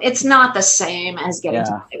it's not the same as getting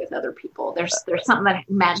to play with other people. There's something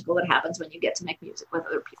magical that happens when you get to make music with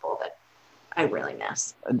other people that I really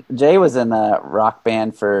miss. Jay was in a rock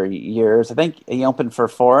band for years. I think he opened for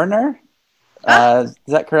Foreigner. Is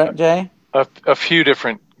that correct, Jay? A few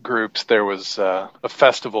different groups. There was a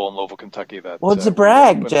festival in Louisville, Kentucky. Well, it's a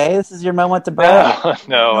brag, Jay. This is your moment to brag.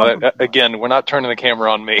 No. Again, we're not turning the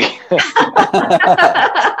camera on me.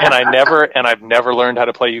 And I've never learned how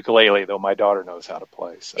to play ukulele, though my daughter knows how to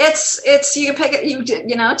play. So. It's you can pick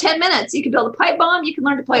it. 10 minutes. You can build a pipe bomb. You can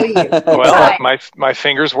learn to play with you. Well, my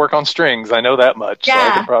fingers work on strings. I know that much. Yeah, so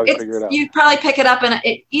I can probably figure it out. You probably pick it up in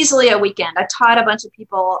easily a weekend. I taught a bunch of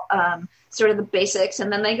people. Sort of the basics, and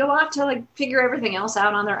then they go off to like figure everything else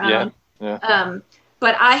out on their own. Yeah.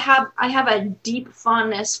 But I have a deep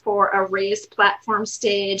fondness for a raised platform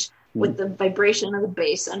stage with the vibration of the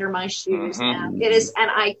bass under my shoes. Mm-hmm.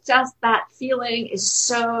 And that feeling is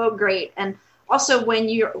so great. And also when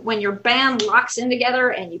your band locks in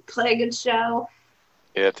together and you play a good show,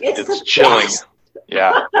 it's chilling.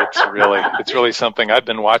 Yeah, it's really something. I've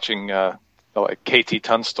been watching like KT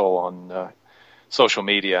Tunstall on social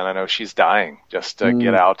media, and I know she's dying just to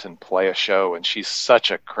get out and play a show, and she's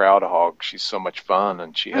such a crowd hog. She's so much fun,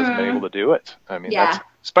 and she hasn't been able to do it. I mean, that's,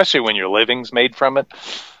 especially when your living's made from it,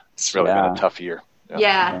 it's really been a tough year.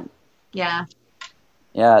 Yeah. Yeah.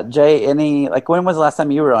 Yeah, Jay, when was the last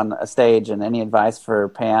time you were on a stage, and any advice for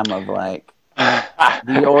Pam of like,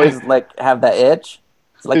 do you always like have that itch?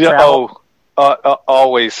 It's like travel?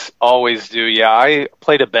 Always do. Yeah, I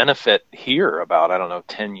played a benefit here about, I don't know,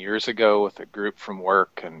 10 years ago with a group from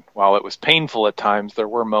work. And while it was painful at times, there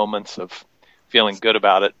were moments of feeling good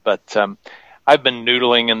about it. But I've been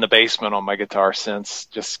noodling in the basement on my guitar since.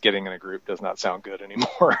 Just getting in a group does not sound good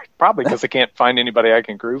anymore. Probably because I can't find anybody I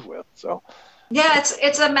can groove with. So. Yeah,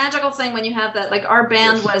 it's a magical thing when you have that. Like our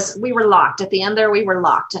band we were locked at the end there. We were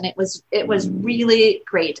locked, and it was really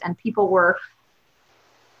great, and people were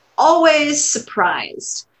always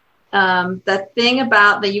surprised. The thing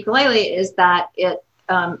about the ukulele is that it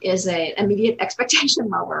is an immediate expectation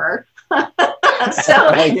lowerer. So as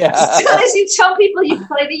soon as you tell people you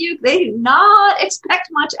play the uke, they do not expect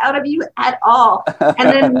much out of you at all. And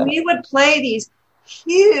then we would play these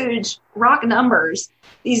huge rock numbers,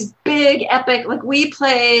 these big epic, like we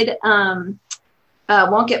played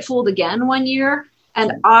Won't Get Fooled Again one year,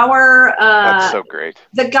 and our that's so great.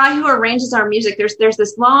 The guy who arranges our music, there's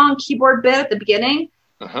this long keyboard bit at the beginning.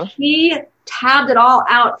 He tabbed it all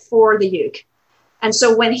out for the uke. And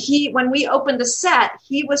so when we opened the set,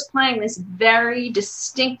 he was playing this very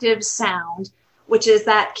distinctive sound, which is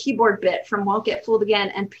that keyboard bit from Won't Get Fooled Again,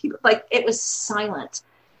 and people, like, it was silent.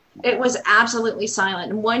 It was absolutely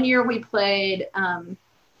silent. And one year we played, I'm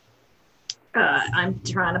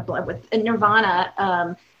trying to blend with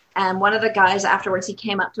Nirvana, and one of the guys afterwards, he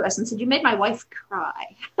came up to us and said, "You made my wife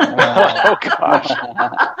cry." Oh gosh.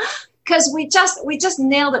 Because we just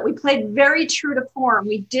nailed it. We played very true to form.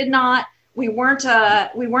 We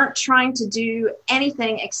weren't trying to do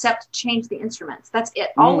anything except change the instruments. That's it.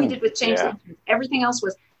 All we did was change the instruments. Everything else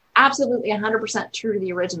was absolutely 100% true to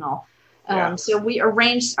the original. So we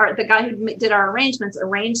arranged, the guy who did our arrangements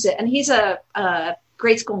arranged it, and he's a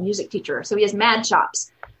grade school music teacher, so he has mad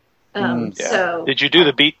chops. So did you do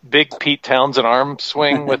the big Pete Townsend arm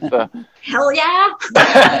swing with the? Hell yeah!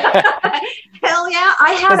 Hell yeah!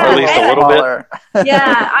 I had at least a little bit.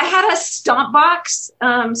 Yeah, I had a stomp box,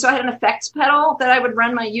 so I had an effects pedal that I would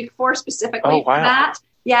run my uke for specifically for that.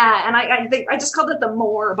 Yeah, and I just called it the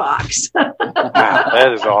Moore box. Wow,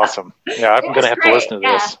 that is awesome. Yeah, I'm going to have to listen to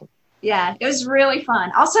this. Yeah, it was really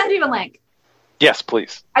fun. I'll send you a link. Yes,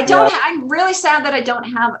 please. I'm really sad that I don't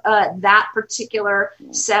have that particular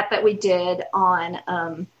set that we did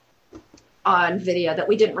on video, that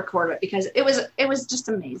we didn't record it, because it was just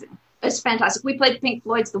amazing. It was fantastic. We played Pink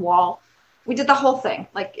Floyd's The Wall. We did the whole thing.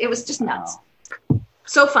 Like, it was just nuts. Wow.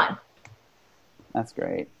 So fun. That's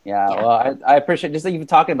great. Yeah. Well, I appreciate just even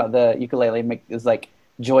talking about the ukulele is like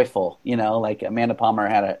joyful, like Amanda Palmer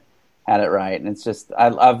had it right. And it's just,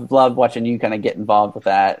 I've loved watching you kind of get involved with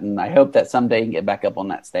that. And I hope that someday you can get back up on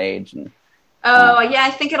that stage. And yeah, I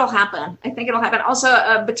think it'll happen.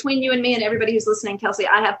 Also, between you and me and everybody who's listening, Kelsey,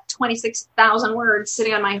 I have 26,000 words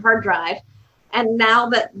sitting on my hard drive. And now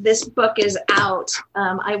that this book is out,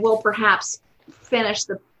 I will perhaps finish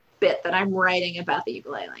the bit that I'm writing about the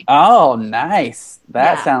ukulele. Oh, nice.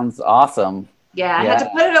 That sounds awesome. Yeah, I had to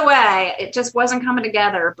put it away. It just wasn't coming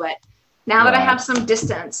together, but now that I have some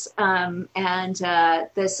distance, and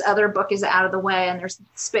this other book is out of the way, and there's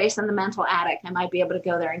space in the mental attic, I might be able to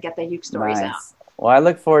go there and get the uke stories out. Well, I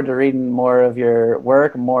look forward to reading more of your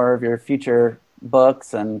work, more of your future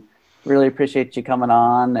books, and really appreciate you coming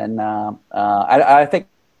on. And I think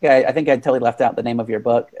I totally left out the name of your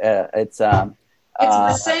book. It's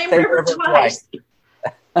The Same River Twice.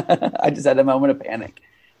 I just had a moment of panic.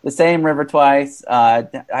 The Same River Twice. I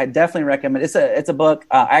definitely recommend. It's a book.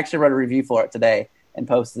 I actually wrote a review for it today and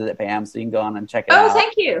posted it, Pam, so you can go on and check it out. Oh,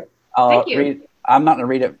 thank you. Thank you. I'm not going to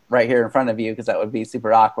read it right here in front of you because that would be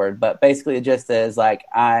super awkward. But basically, it just is like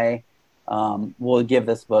I will give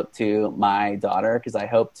this book to my daughter because I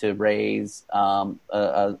hope to raise a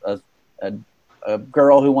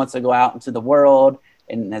girl who wants to go out into the world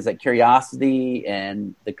and has a curiosity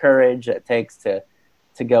and the courage it takes to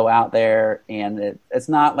go out there. And it's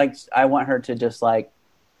not like I want her to just like,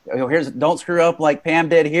 don't screw up like Pam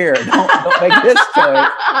did here. Don't make this choice.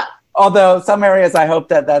 Although some areas I hope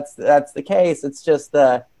that's the case. It's just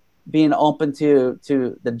being open to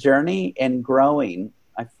the journey and growing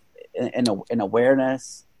in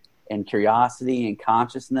awareness and curiosity and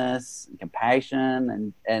consciousness and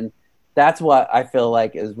compassion and that's what I feel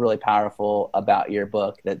like is really powerful about your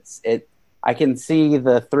book. I can see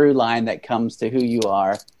the through line that comes to who you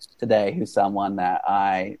are today, who's someone that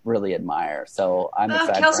I really admire. So I'm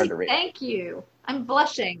excited Kelsey, for her to read. Thank you. I'm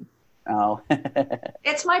blushing. Oh,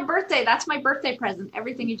 it's my birthday. That's my birthday present.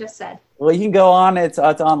 Everything you just said. Well, you can go on. It's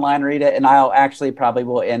online, read it, and I'll actually probably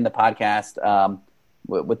will end the podcast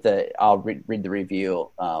with the I'll read the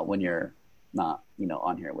review when you're not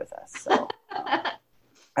on here with us. So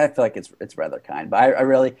I feel like it's rather kind. But I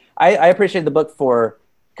really appreciate the book for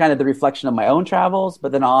kind of the reflection of my own travels,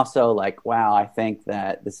 but then also like, wow, I think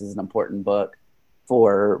that this is an important book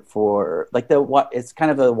for like it's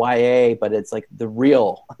kind of a YA, but it's like the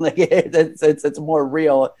real, like it's more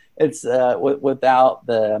real. It's without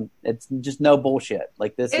it's just no bullshit.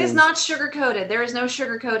 Like this is not sugar coated. There is no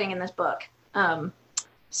sugar coating in this book.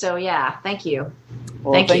 So yeah, thank you.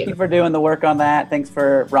 Well, thank you for doing the work on that. Thanks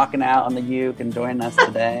for rocking out on the uke and joining us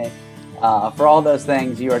today. For all those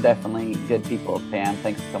things, you are definitely good people, Pam.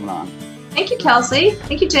 Thanks for coming on. Thank you, Kelsey.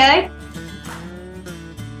 Thank you, Jay.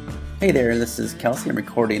 Hey there, this is Kelsey. I'm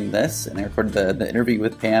recording this, and I recorded the interview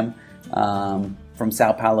with Pam from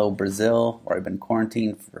Sao Paulo, Brazil, where I've been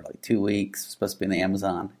quarantined for like 2 weeks. It's supposed to be in the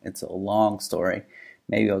Amazon. It's a long story.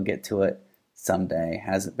 Maybe I'll get to it someday.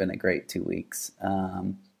 Hasn't been a great 2 weeks.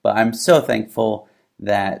 But I'm so thankful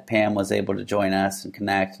that Pam was able to join us and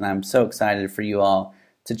connect, and I'm so excited for you all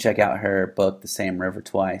to check out her book, The Same River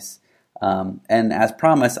Twice. And as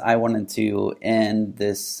promised, I wanted to end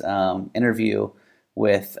this interview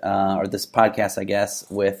with, or this podcast, I guess,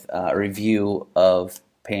 with a review of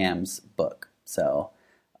Pam's book. So,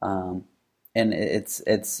 and it's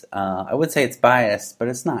I would say it's biased, but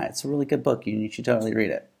it's not. It's a really good book. You should totally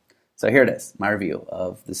read it. So here it is, my review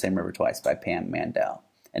of The Same River Twice by Pam Mandel.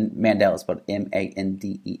 And Mandel is spelled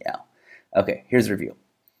Mandel. Okay, here's the review.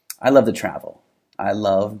 I love to travel. I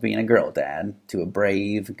love being a girl dad to a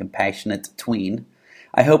brave and compassionate tween.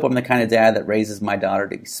 I hope I'm the kind of dad that raises my daughter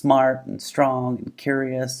to be smart and strong and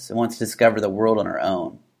curious and wants to discover the world on her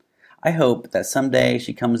own. I hope that someday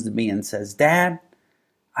she comes to me and says, "Dad,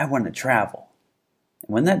 I want to travel."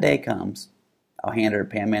 And when that day comes, I'll hand her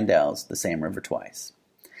Pam Mandel's The Same River Twice.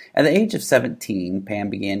 At the age of 17, Pam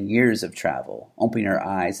began years of travel, opening her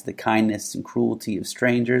eyes to the kindness and cruelty of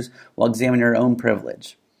strangers while examining her own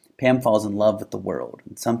privilege. Pam falls in love with the world,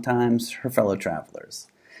 and sometimes her fellow travelers.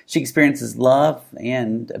 She experiences love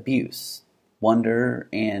and abuse, wonder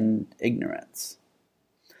and ignorance.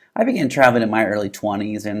 I began traveling in my early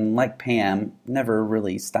 20s, and like Pam, never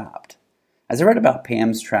really stopped. As I read about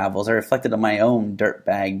Pam's travels, I reflected on my own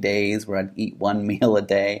dirtbag days where I'd eat one meal a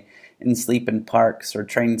day and sleep in parks or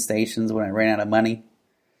train stations when I ran out of money.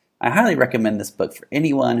 I highly recommend this book for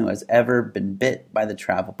anyone who has ever been bit by the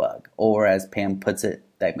travel bug, or as Pam puts it,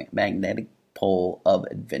 that magnetic pole of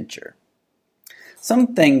adventure.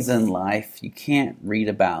 Some things in life you can't read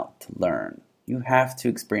about to learn. You have to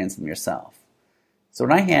experience them yourself. So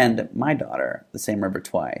when I hand my daughter The Same River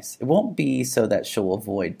Twice, it won't be so that she'll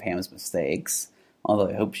avoid Pam's mistakes, although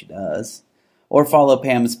I hope she does, or follow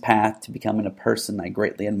Pam's path to becoming a person I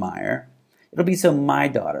greatly admire. It'll be so my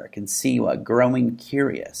daughter can see what growing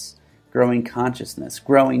curious, growing consciousness,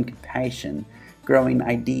 growing compassion, growing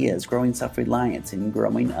ideas, growing self-reliance, and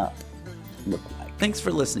growing up look like. Thanks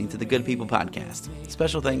for listening to the Good People Podcast.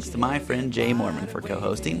 Special thanks to my friend Jay Mormon for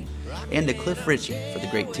co-hosting, and to Cliff Ritchie for the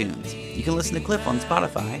great tunes. You can listen to Cliff on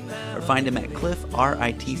Spotify, or find him at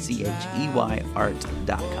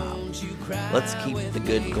cliffritchey.art.com. Let's keep the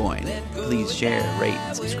good going. Please share, rate,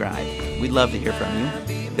 and subscribe. We'd love to hear from you.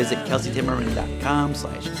 Visit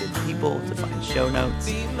kelseytimmerman.com/goodpeople to find show notes,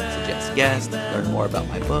 suggest guests, learn more about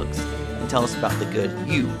my books, and tell us about the good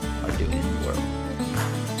you are doing in the world.